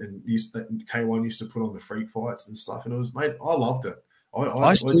in that, and K1 used to put on the freak fights and stuff, and it was, mate, I loved it.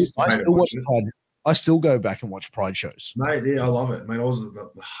 I still watch Pride. I still go back and watch Pride shows, mate. Yeah, I love it, mate. I was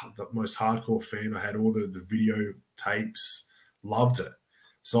the most hardcore fan. I had all the video tapes, loved it.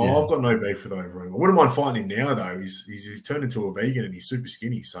 So I've got no beef with Overeem. I wouldn't mind fighting him now, though. He's turned into a vegan and he's super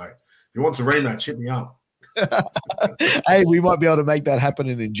skinny. So if he wants a rematch, hit me up. Hey, we might be able to make that happen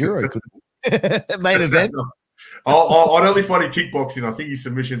in Endouro, couldn't we? Main event. I'd only fight in kickboxing. I think his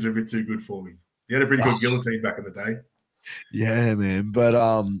submissions are a bit too good for me. He had a pretty good guillotine back in the day. Yeah, man.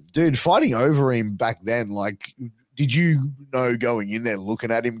 But dude, fighting Overeem back then, like, did you know going in there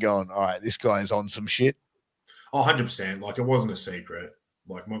looking at him going, all right, this guy's on some shit? Oh, 100%. Like, it wasn't a secret.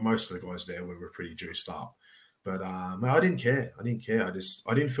 Like, most of the guys there were pretty juiced up. But I didn't care. I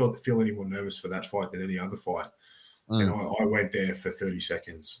didn't feel any more nervous for that fight than any other fight. And I went there for 30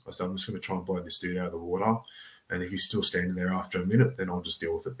 seconds. I said, I'm just going to try and blow this dude out of the water. And if he's still standing there after a minute, then I'll just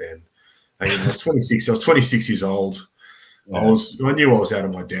deal with it then. And I was 26. I was 26 years old. Yeah. I knew I was out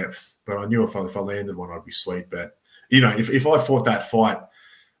of my depth, but I knew if I landed one, I'd be sweet. But, if I fought that fight,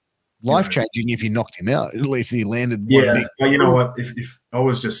 life-changing if you knocked him out, if he landed. Yeah, but you know what? If I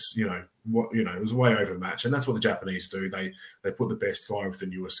was just, it was way overmatched, and that's what the Japanese do. They put the best guy with the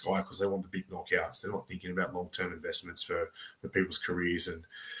newest guy because they want the big knockouts. They're not thinking about long-term investments for people's careers and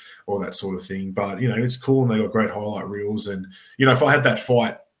all that sort of thing. But it's cool, and they got great highlight reels. And if I had that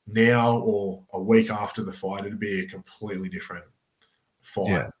fight now or a week after the fight, it'd be a completely different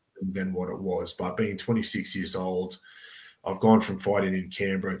fight than what it was. But being 26 years old, I've gone from fighting in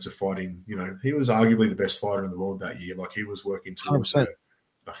Canberra to fighting, he was arguably the best fighter in the world that year. Like, he was working towards a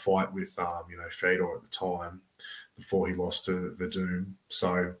fight with, Fedor at the time before he lost to Verdun.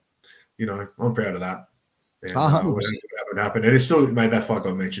 So, I'm proud of that. And whatever happened. And it still made that fight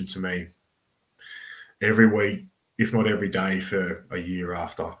got mentioned to me every week, if not every day for a year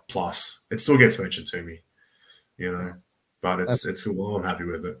after. Plus, it still gets mentioned to me, but it's cool. Well, I'm happy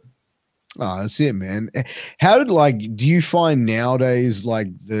with it. Oh, that's it, man. How do you find nowadays, like,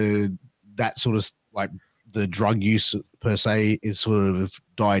 that sort of, like, the drug use per se is sort of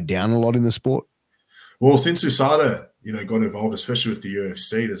died down a lot in the sport? Well, since USADA, got involved, especially with the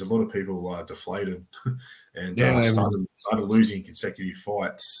UFC, there's a lot of people deflated and started losing consecutive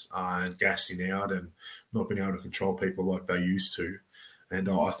fights and gassing out and not being able to control people like they used to. And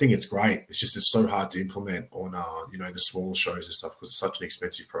I think it's great. It's so hard to implement on, the smaller shows and stuff because it's such an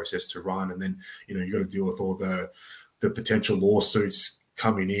expensive process to run. And then, you got to deal with all the potential lawsuits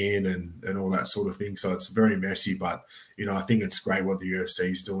coming in and all that sort of thing. So it's very messy. But, I think it's great what the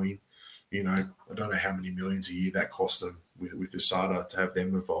UFC is doing. I don't know how many millions a year that costs them with USADA to have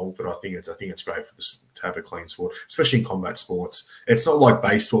them involved. But I think it's great for this to have a clean sport, especially in combat sports. It's not like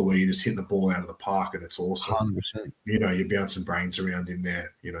baseball where you're just hitting the ball out of the park and it's awesome. 100%. You're bouncing brains around in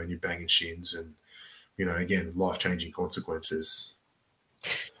there, and you're banging shins and, again, life-changing consequences.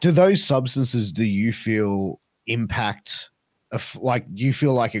 Do those substances, do you feel impact, do you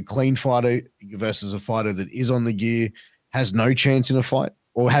feel like a clean fighter versus a fighter that is on the gear has no chance in a fight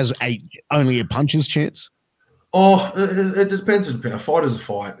or has only a puncher's chance? Oh, it depends. A fight is a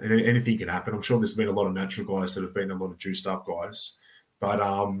fight, and anything can happen. I'm sure there's been a lot of natural guys that have been a lot of juiced up guys, but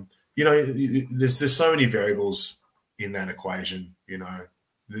there's so many variables in that equation.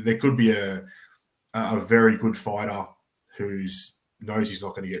 There could be a very good fighter who's knows he's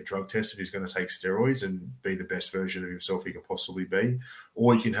not going to get drug tested, who's going to take steroids and be the best version of himself he can possibly be,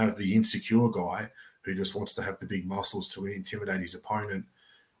 or you can have the insecure guy who just wants to have the big muscles to intimidate his opponent,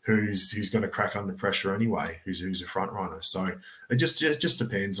 who's going to crack under pressure anyway, who's a front runner. So it just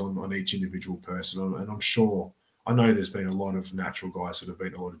depends on each individual person. And I'm sure, I know there's been a lot of natural guys that have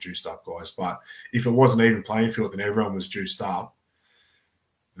been a lot of juiced up guys, but if it wasn't even playing field and everyone was juiced up,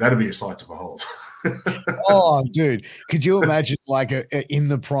 that'd be a sight to behold. Oh, dude, could you imagine like a in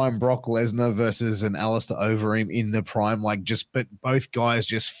the prime Brock Lesnar versus an Alistair Overeem in the prime, but both guys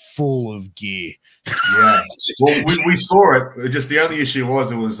just full of gear? Yeah, well, we saw it. Just the only issue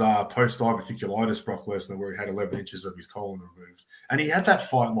was it was post diverticulitis Brock Lesnar, where he had 11 inches of his colon removed, and he had that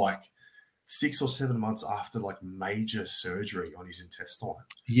fight like 6 or 7 months after like major surgery on his intestine.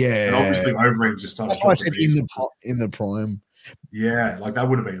 Yeah, and obviously Overeem just started. That's why I said in the prime. Yeah, like that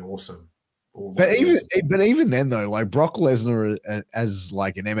would have been awesome. But even then though, like Brock Lesnar as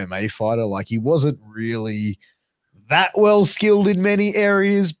like an MMA fighter, like he wasn't really that well skilled in many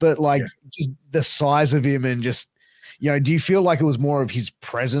areas, but like just the size of him and just, do you feel like it was more of his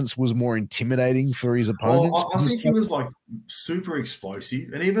presence was more intimidating for his opponents? Well, I think he was like super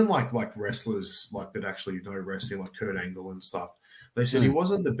explosive, and even like wrestlers like that actually know wrestling, like Kurt Angle and stuff. They said he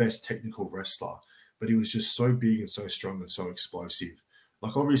wasn't the best technical wrestler, but he was just so big and so strong and so explosive.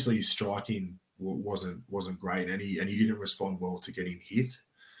 Like obviously his striking wasn't great, and he didn't respond well to getting hit,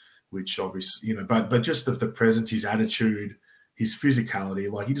 which obviously but just the presence, his attitude, his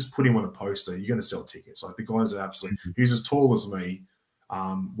physicality, like you just put him on a poster, you're going to sell tickets. Like the guy's absolutely, he's as tall as me,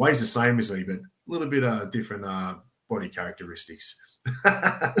 weighs the same as me, but a little bit different body characteristics.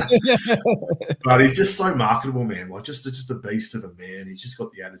 But he's just so marketable, man. Like just a beast of a man. He's just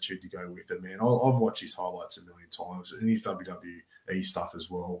got the attitude to go with it, man. I've watched his highlights a million times and his WWE stuff as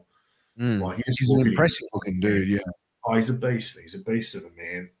well. Like he's an impressive looking dude, yeah. Oh, he's a beast. He's a beast of a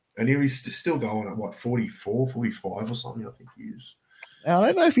man. And he's still going at what, 44, 45 or something, I think he is. I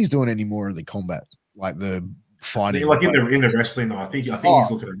don't know if he's doing any more of the combat, like the fighting. Like in the wrestling, I think he's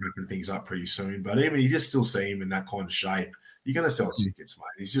looking at wrapping things up pretty soon. But even you just still see him in that kind of shape. You're going to sell tickets,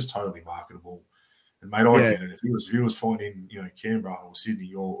 mate. He's just totally marketable. And mate, I get it. If he was fighting, Canberra or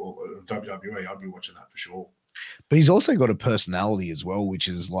Sydney or WWE, I'd be watching that for sure. But he's also got a personality as well, which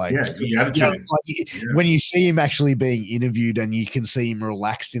is like, the attitude. When you see him actually being interviewed and you can see him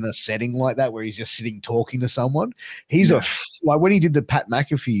relaxed in a setting like that where he's just sitting talking to someone, he's like when he did the Pat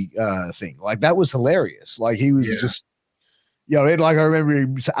McAfee thing, like that was hilarious. Like he was just, like I remember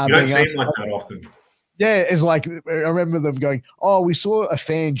him. You don't see him like that often. Yeah, it's like I remember them going, "Oh, we saw a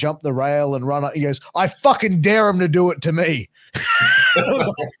fan jump the rail and run up." He goes, "I fucking dare him to do it to me."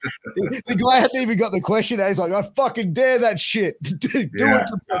 The guy hadn't even got the question. He's like, "I fucking dare that shit. Do it to me."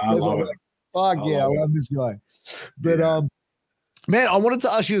 I love I love this guy. But man, I wanted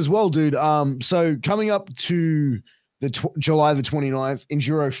to ask you as well, dude. So coming up to the July the 29th,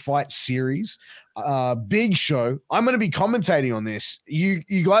 Endouro Fight Series, big show. I'm going to be commentating on this. You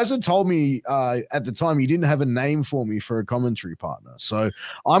guys had told me at the time you didn't have a name for me for a commentary partner. So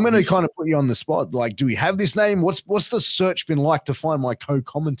I'm going to kind of put you on the spot. Like, do we have this name? What's the search been like to find my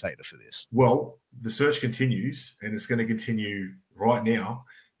co-commentator for this? Well, the search continues, and it's going to continue right now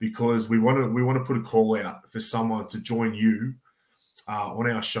because we want to put a call out for someone to join you on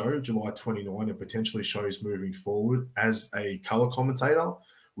our show, July 29, and potentially shows moving forward as a colour commentator.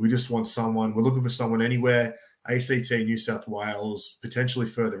 We just want someone, we're looking for someone anywhere, ACT, New South Wales, potentially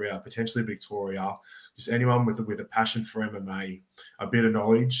further out, potentially Victoria, just anyone with a passion for MMA, a bit of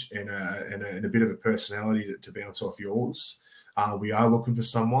knowledge and a bit of a personality to bounce off yours. We are looking for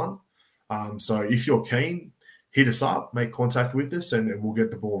someone. So if you're keen, hit us up, make contact with us, and we'll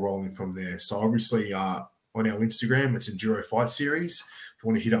get the ball rolling from there. So obviously, on our Instagram, it's Endouro Fight Series. If you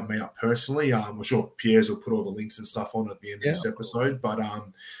want to hit up me up personally, I'm sure Piers will put all the links and stuff on at the end of this episode. But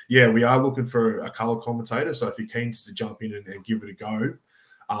we are looking for a colour commentator. So if you're keen to jump in and give it a go,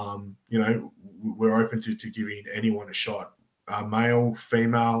 we're open to giving anyone a shot. Male,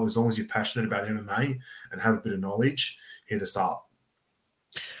 female, as long as you're passionate about MMA and have a bit of knowledge, hit us up.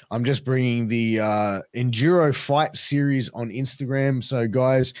 I'm just bringing the Endouro Fight Series on Instagram. So,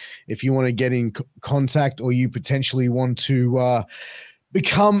 guys, if you want to get in contact or you potentially want to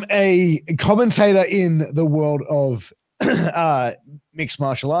become a commentator in the world of mixed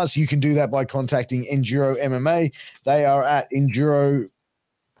martial arts, you can do that by contacting Endouro MMA. They are at Endouro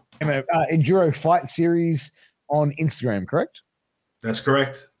Fight Series on Instagram, correct? That's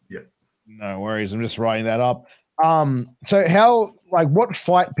correct. Yep. No worries. I'm just writing that up. So what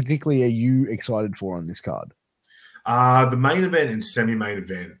fight particularly are you excited for on this card? The main event and semi-main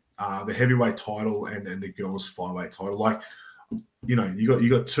event, the heavyweight title and the girls flyweight title. Like, you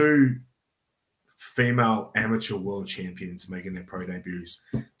got two female amateur world champions making their pro debuts.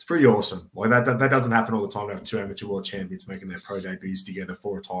 It's pretty awesome. Like that doesn't happen all the time to have two amateur world champions making their pro debuts together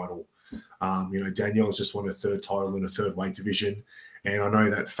for a title. Danielle's just won a third title in a third weight division. And I know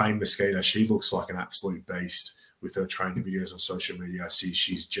that Fame Mosquito, she looks like an absolute beast with her training videos on social media. I see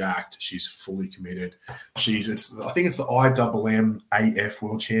she's jacked. She's fully committed. I think it's the IMMAF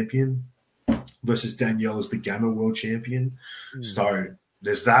world champion versus Danielle as the Gamma world champion. So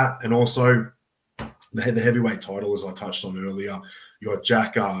there's that. And also the heavyweight title, as I touched on earlier, you got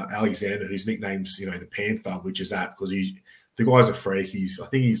Jack Alexander, whose nickname's, the Panther, which is that because the guy's a freak. I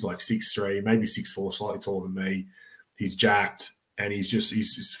think he's like 6'3", maybe 6'4", slightly taller than me. He's jacked and he's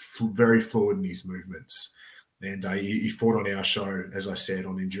just very fluid in his movements. And he fought on our show, as I said,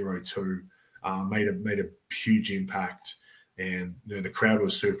 on Endouro 2, made a huge impact. And the crowd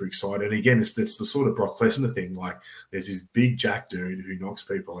was super excited. And again, it's the sort of Brock Lesnar thing. Like, there's this big jack dude who knocks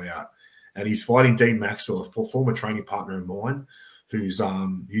people out, and he's fighting Dean Maxwell, a former training partner of mine, who's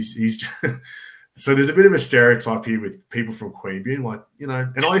he's so there's a bit of a stereotype here with people from Queanbeyan,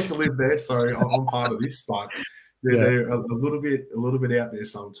 and I used to live there, so I'm part of this, but they're a little bit out there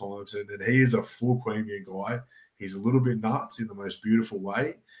sometimes. And he is a full Queanbeyan guy. He's a little bit nuts in the most beautiful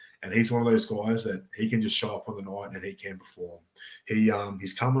way. And he's one of those guys that he can just show up on the night and he can perform.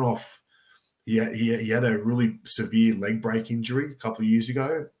 He's coming off. He had a really severe leg break injury a couple of years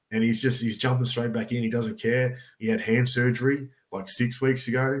ago, and he's jumping straight back in. He doesn't care. He had hand surgery like 6 weeks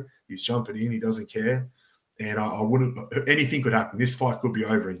ago. He's jumping in. He doesn't care. And I wouldn't. Anything could happen. This fight could be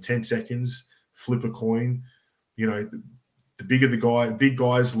over in 10 seconds. Flip a coin. the bigger the guy, big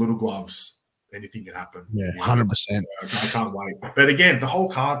guys, little gloves, anything can happen. Yeah, 100%. I can't wait. But again, the whole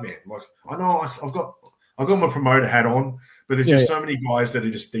card, man. Like I know I've got my promoter hat on, but there's just so many guys that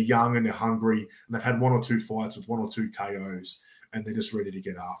are they're young and they're hungry and they've had 1 or 2 fights with 1 or 2 KOs and they're just ready to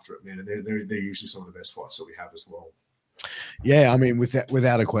get after it, man. And they're usually some of the best fights that we have as well. Yeah, I mean,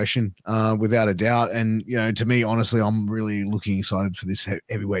 without a question, without a doubt. And, you know, to me, honestly, I'm really looking excited for this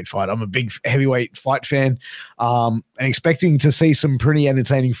heavyweight fight. I'm a big heavyweight fight fan, and expecting to see some pretty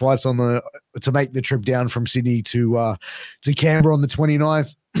entertaining fights to make the trip down from Sydney to Canberra on the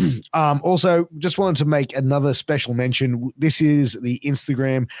 29th. Also, just wanted to make another special mention. This is the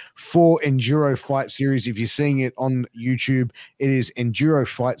Instagram for Endouro Fight Series. If you're seeing it on YouTube, it is Endouro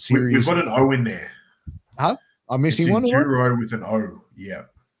Fight Series. We've got an O in there. Huh? I'm missing one. Endouro with an O. Yeah.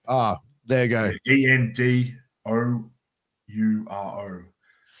 There you go. ENDOURO.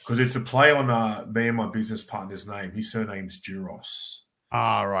 Because it's a play on me and my business partner's name. His surname's Duros.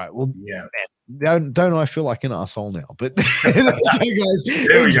 Right. Well, yeah. Man, don't I feel like an asshole now? But there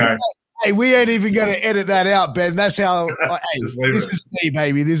we go. Hey, we ain't even going to edit that out, Ben. That's how. This is me,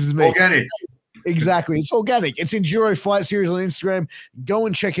 baby. This is me. Organic. Exactly. It's organic. It's Endouro Fight Series on Instagram. Go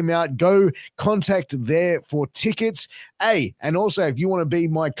and check him out. Go contact there for tickets. Hey, and also if you want to be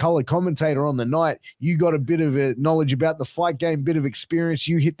my color commentator on the night, you got a bit of a knowledge about the fight game, bit of experience.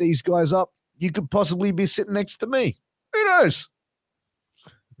 You hit these guys up, you could possibly be sitting next to me. Who knows?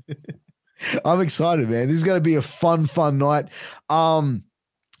 I'm excited, man. This is going to be a fun night.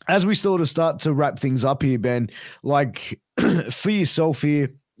 As we sort of start to wrap things up here, Ben, like for yourself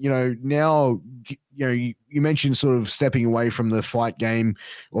here, you know, now, you know, you mentioned sort of stepping away from the fight game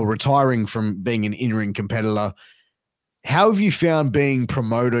or retiring from being an in-ring competitor. How have you found being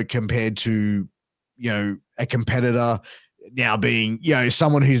promoter compared to, you know, a competitor now being, you know,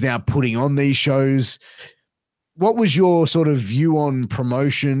 someone who's now putting on these shows? What was your sort of view on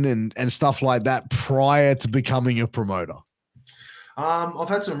promotion and stuff like that prior to becoming a promoter? I've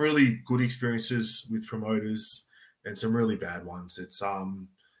had some really good experiences with promoters and some really bad ones. It's,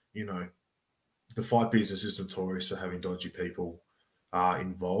 you know, the fight business is notorious for having dodgy people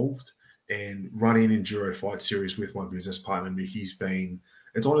involved, and running Endouro Fight Series with my business partner, Mickey's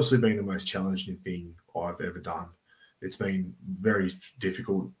it's honestly been the most challenging thing I've ever done. It's been very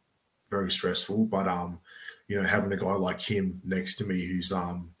difficult, very stressful, but, you know, having a guy like him next to me who's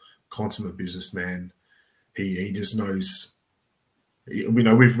consummate businessman, he just knows. You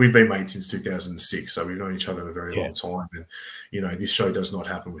know, we've been mates since 2006, so we've known each other a very long time. And, you know, this show does not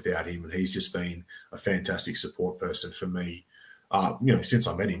happen without him. And he's just been a fantastic support person for me, you know, since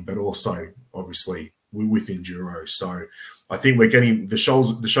I met him, but also, obviously, with Endouro. So I think we're getting the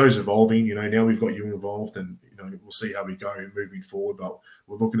show's evolving. You know, now we've got you involved, and, you know, we'll see how we go moving forward. But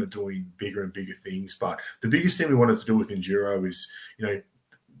we're looking at doing bigger and bigger things. But the biggest thing we wanted to do with Endouro is, you know,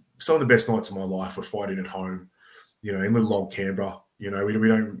 some of the best nights of my life were fighting at home, you know, in little old Canberra. You know,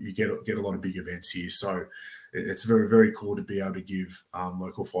 you get a lot of big events here, so it's very, very cool to be able to give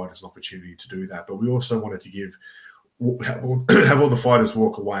local fighters an opportunity to do that. But we also wanted to have all the fighters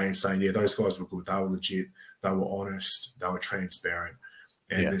walk away and saying, yeah, those guys were good, they were legit, they were honest, they were transparent,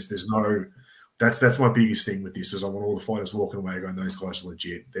 and there's no. That's my biggest thing with this is I want all the fighters walking away going, those guys are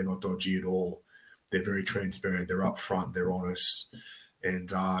legit, they're not dodgy at all, they're very transparent, they're upfront, they're honest,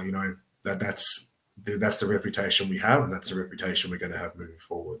 and you know that's the reputation we have, and that's the reputation we're going to have moving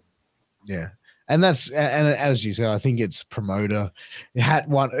forward. Yeah. And as you said, I think it's promoter.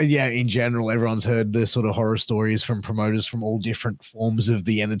 In general, everyone's heard the sort of horror stories from promoters from all different forms of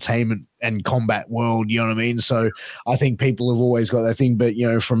the entertainment and combat world, you know what I mean? So I think people have always got that thing. But, you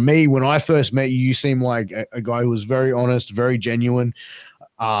know, from me, when I first met you, you seemed like a guy who was very honest, very genuine.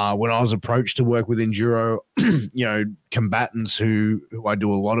 When I was approached to work with Endouro, you know, combatants who I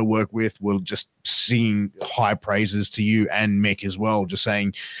do a lot of work with were just singing high praises to you and Mick as well, just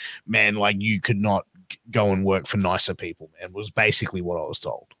saying, man, like you could not go and work for nicer people, man, was basically what I was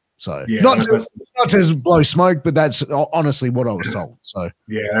told. So not to blow smoke, but that's honestly what I was told. So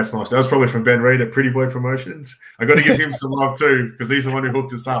yeah, that's nice. That was probably from Ben Reed at Pretty Boy Promotions. I got to give him some love too, because he's the one who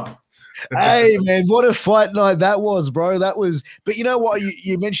hooked us up. Hey, man, what a fight night that was, bro. That was, but you know what?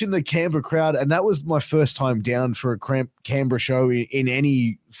 You mentioned the Canberra crowd, and that was my first time down for a Canberra show in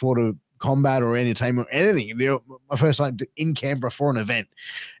any sort of combat or entertainment or anything. My first time in Canberra for an event,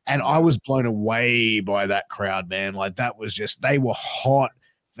 and I was blown away by that crowd, man. Like that was just, they were hot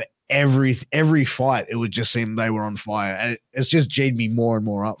for every fight. It would just seem they were on fire, and it's just G'd me more and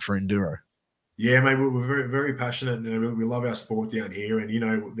more up for Endouro. Yeah, mate, we're very, very passionate. And we love our sport down here. And, you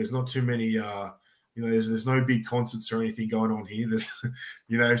know, there's not too many there's no big concerts or anything going on here. There's,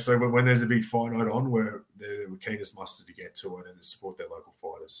 so when there's a big fight night on, we're keen as mustard to get to it and to support their local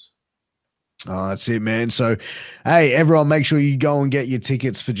fighters. Oh, that's it, man. So, hey, everyone, make sure you go and get your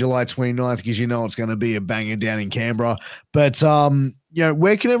tickets for July 29th because it's going to be a banger down in Canberra. But,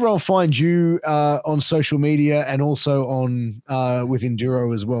 where can everyone find you on social media and also on with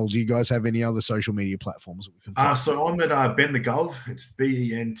Endouro as well? Do you guys have any other social media platforms that we can find? So I'm at Ben the Gov. It's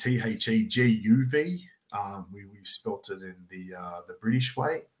BENTHEGUV. We've spelt it in the British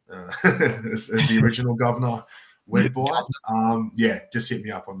way as the original Guv'nor went by. Just hit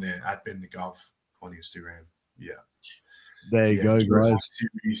me up on there at Ben the Gov on Instagram. Yeah. There you go, guys.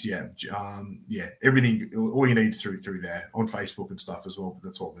 Series, everything. All you need is through there on Facebook and stuff as well. But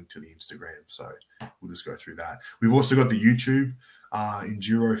that's all linked to the Instagram. So we'll just go through that. We've also got the YouTube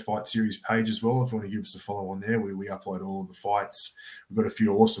Endouro Fight Series page as well. If you want to give us a follow on there, we upload all of the fights. We've got a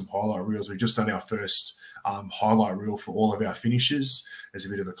few awesome highlight reels. We've just done our first highlight reel for all of our finishes as a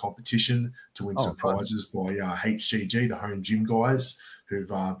bit of a competition to win some prizes by HGG, the home gym guys,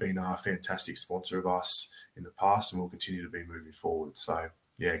 who've been a fantastic sponsor of us in the past and will continue to be moving forward. So,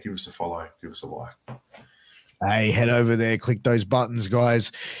 give us a follow, give us a like. Hey, head over there, click those buttons,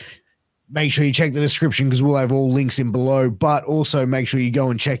 guys. Make sure you check the description because we'll have all links in below, but also make sure you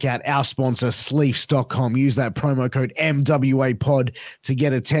go and check out our sponsor, Sleefs.com. Use that promo code MWAPOD to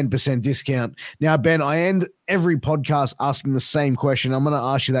get a 10% discount. Now, Ben, I end every podcast asking the same question. I'm going to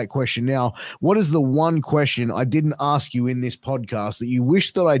ask you that question now. What is the one question I didn't ask you in this podcast that you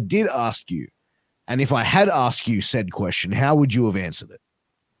wish that I did ask you? And if I had asked you said question, how would you have answered it?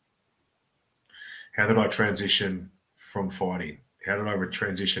 How did I transition from fighting? How did I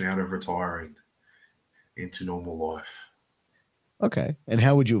transition out of retiring into normal life? Okay. And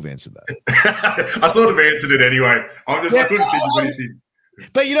how would you have answered that? I sort of answered it anyway. I couldn't think of anything.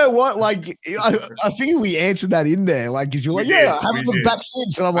 But you know what? Like, I figure we answered that in there. Like, because you're like, I haven't looked back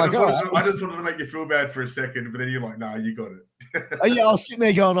since. And I'm like, I just wanted to make you feel bad for a second. But then you're like, nah, you got it. I was sitting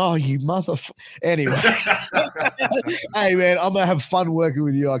there going, oh, you motherfucker. Anyway. Hey, man, I'm going to have fun working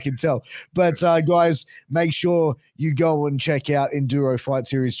with you, I can tell. But, guys, make sure you go and check out Endouro Fight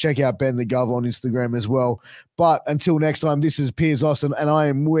Series. Check out Ben the Gov on Instagram as well. But until next time, this is Piers Austin, and I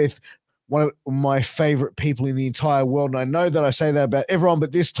am with one of my favorite people in the entire world. And I know that I say that about everyone,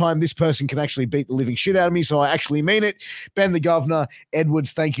 but this time this person can actually beat the living shit out of me. So I actually mean it. Ben the Guv'nor,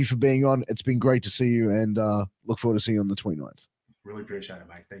 Edwards, thank you for being on. It's been great to see you and look forward to seeing you on the 29th. Really appreciate it,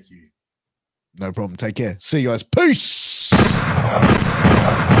 mate. Thank you. No problem. Take care. See you guys. Peace.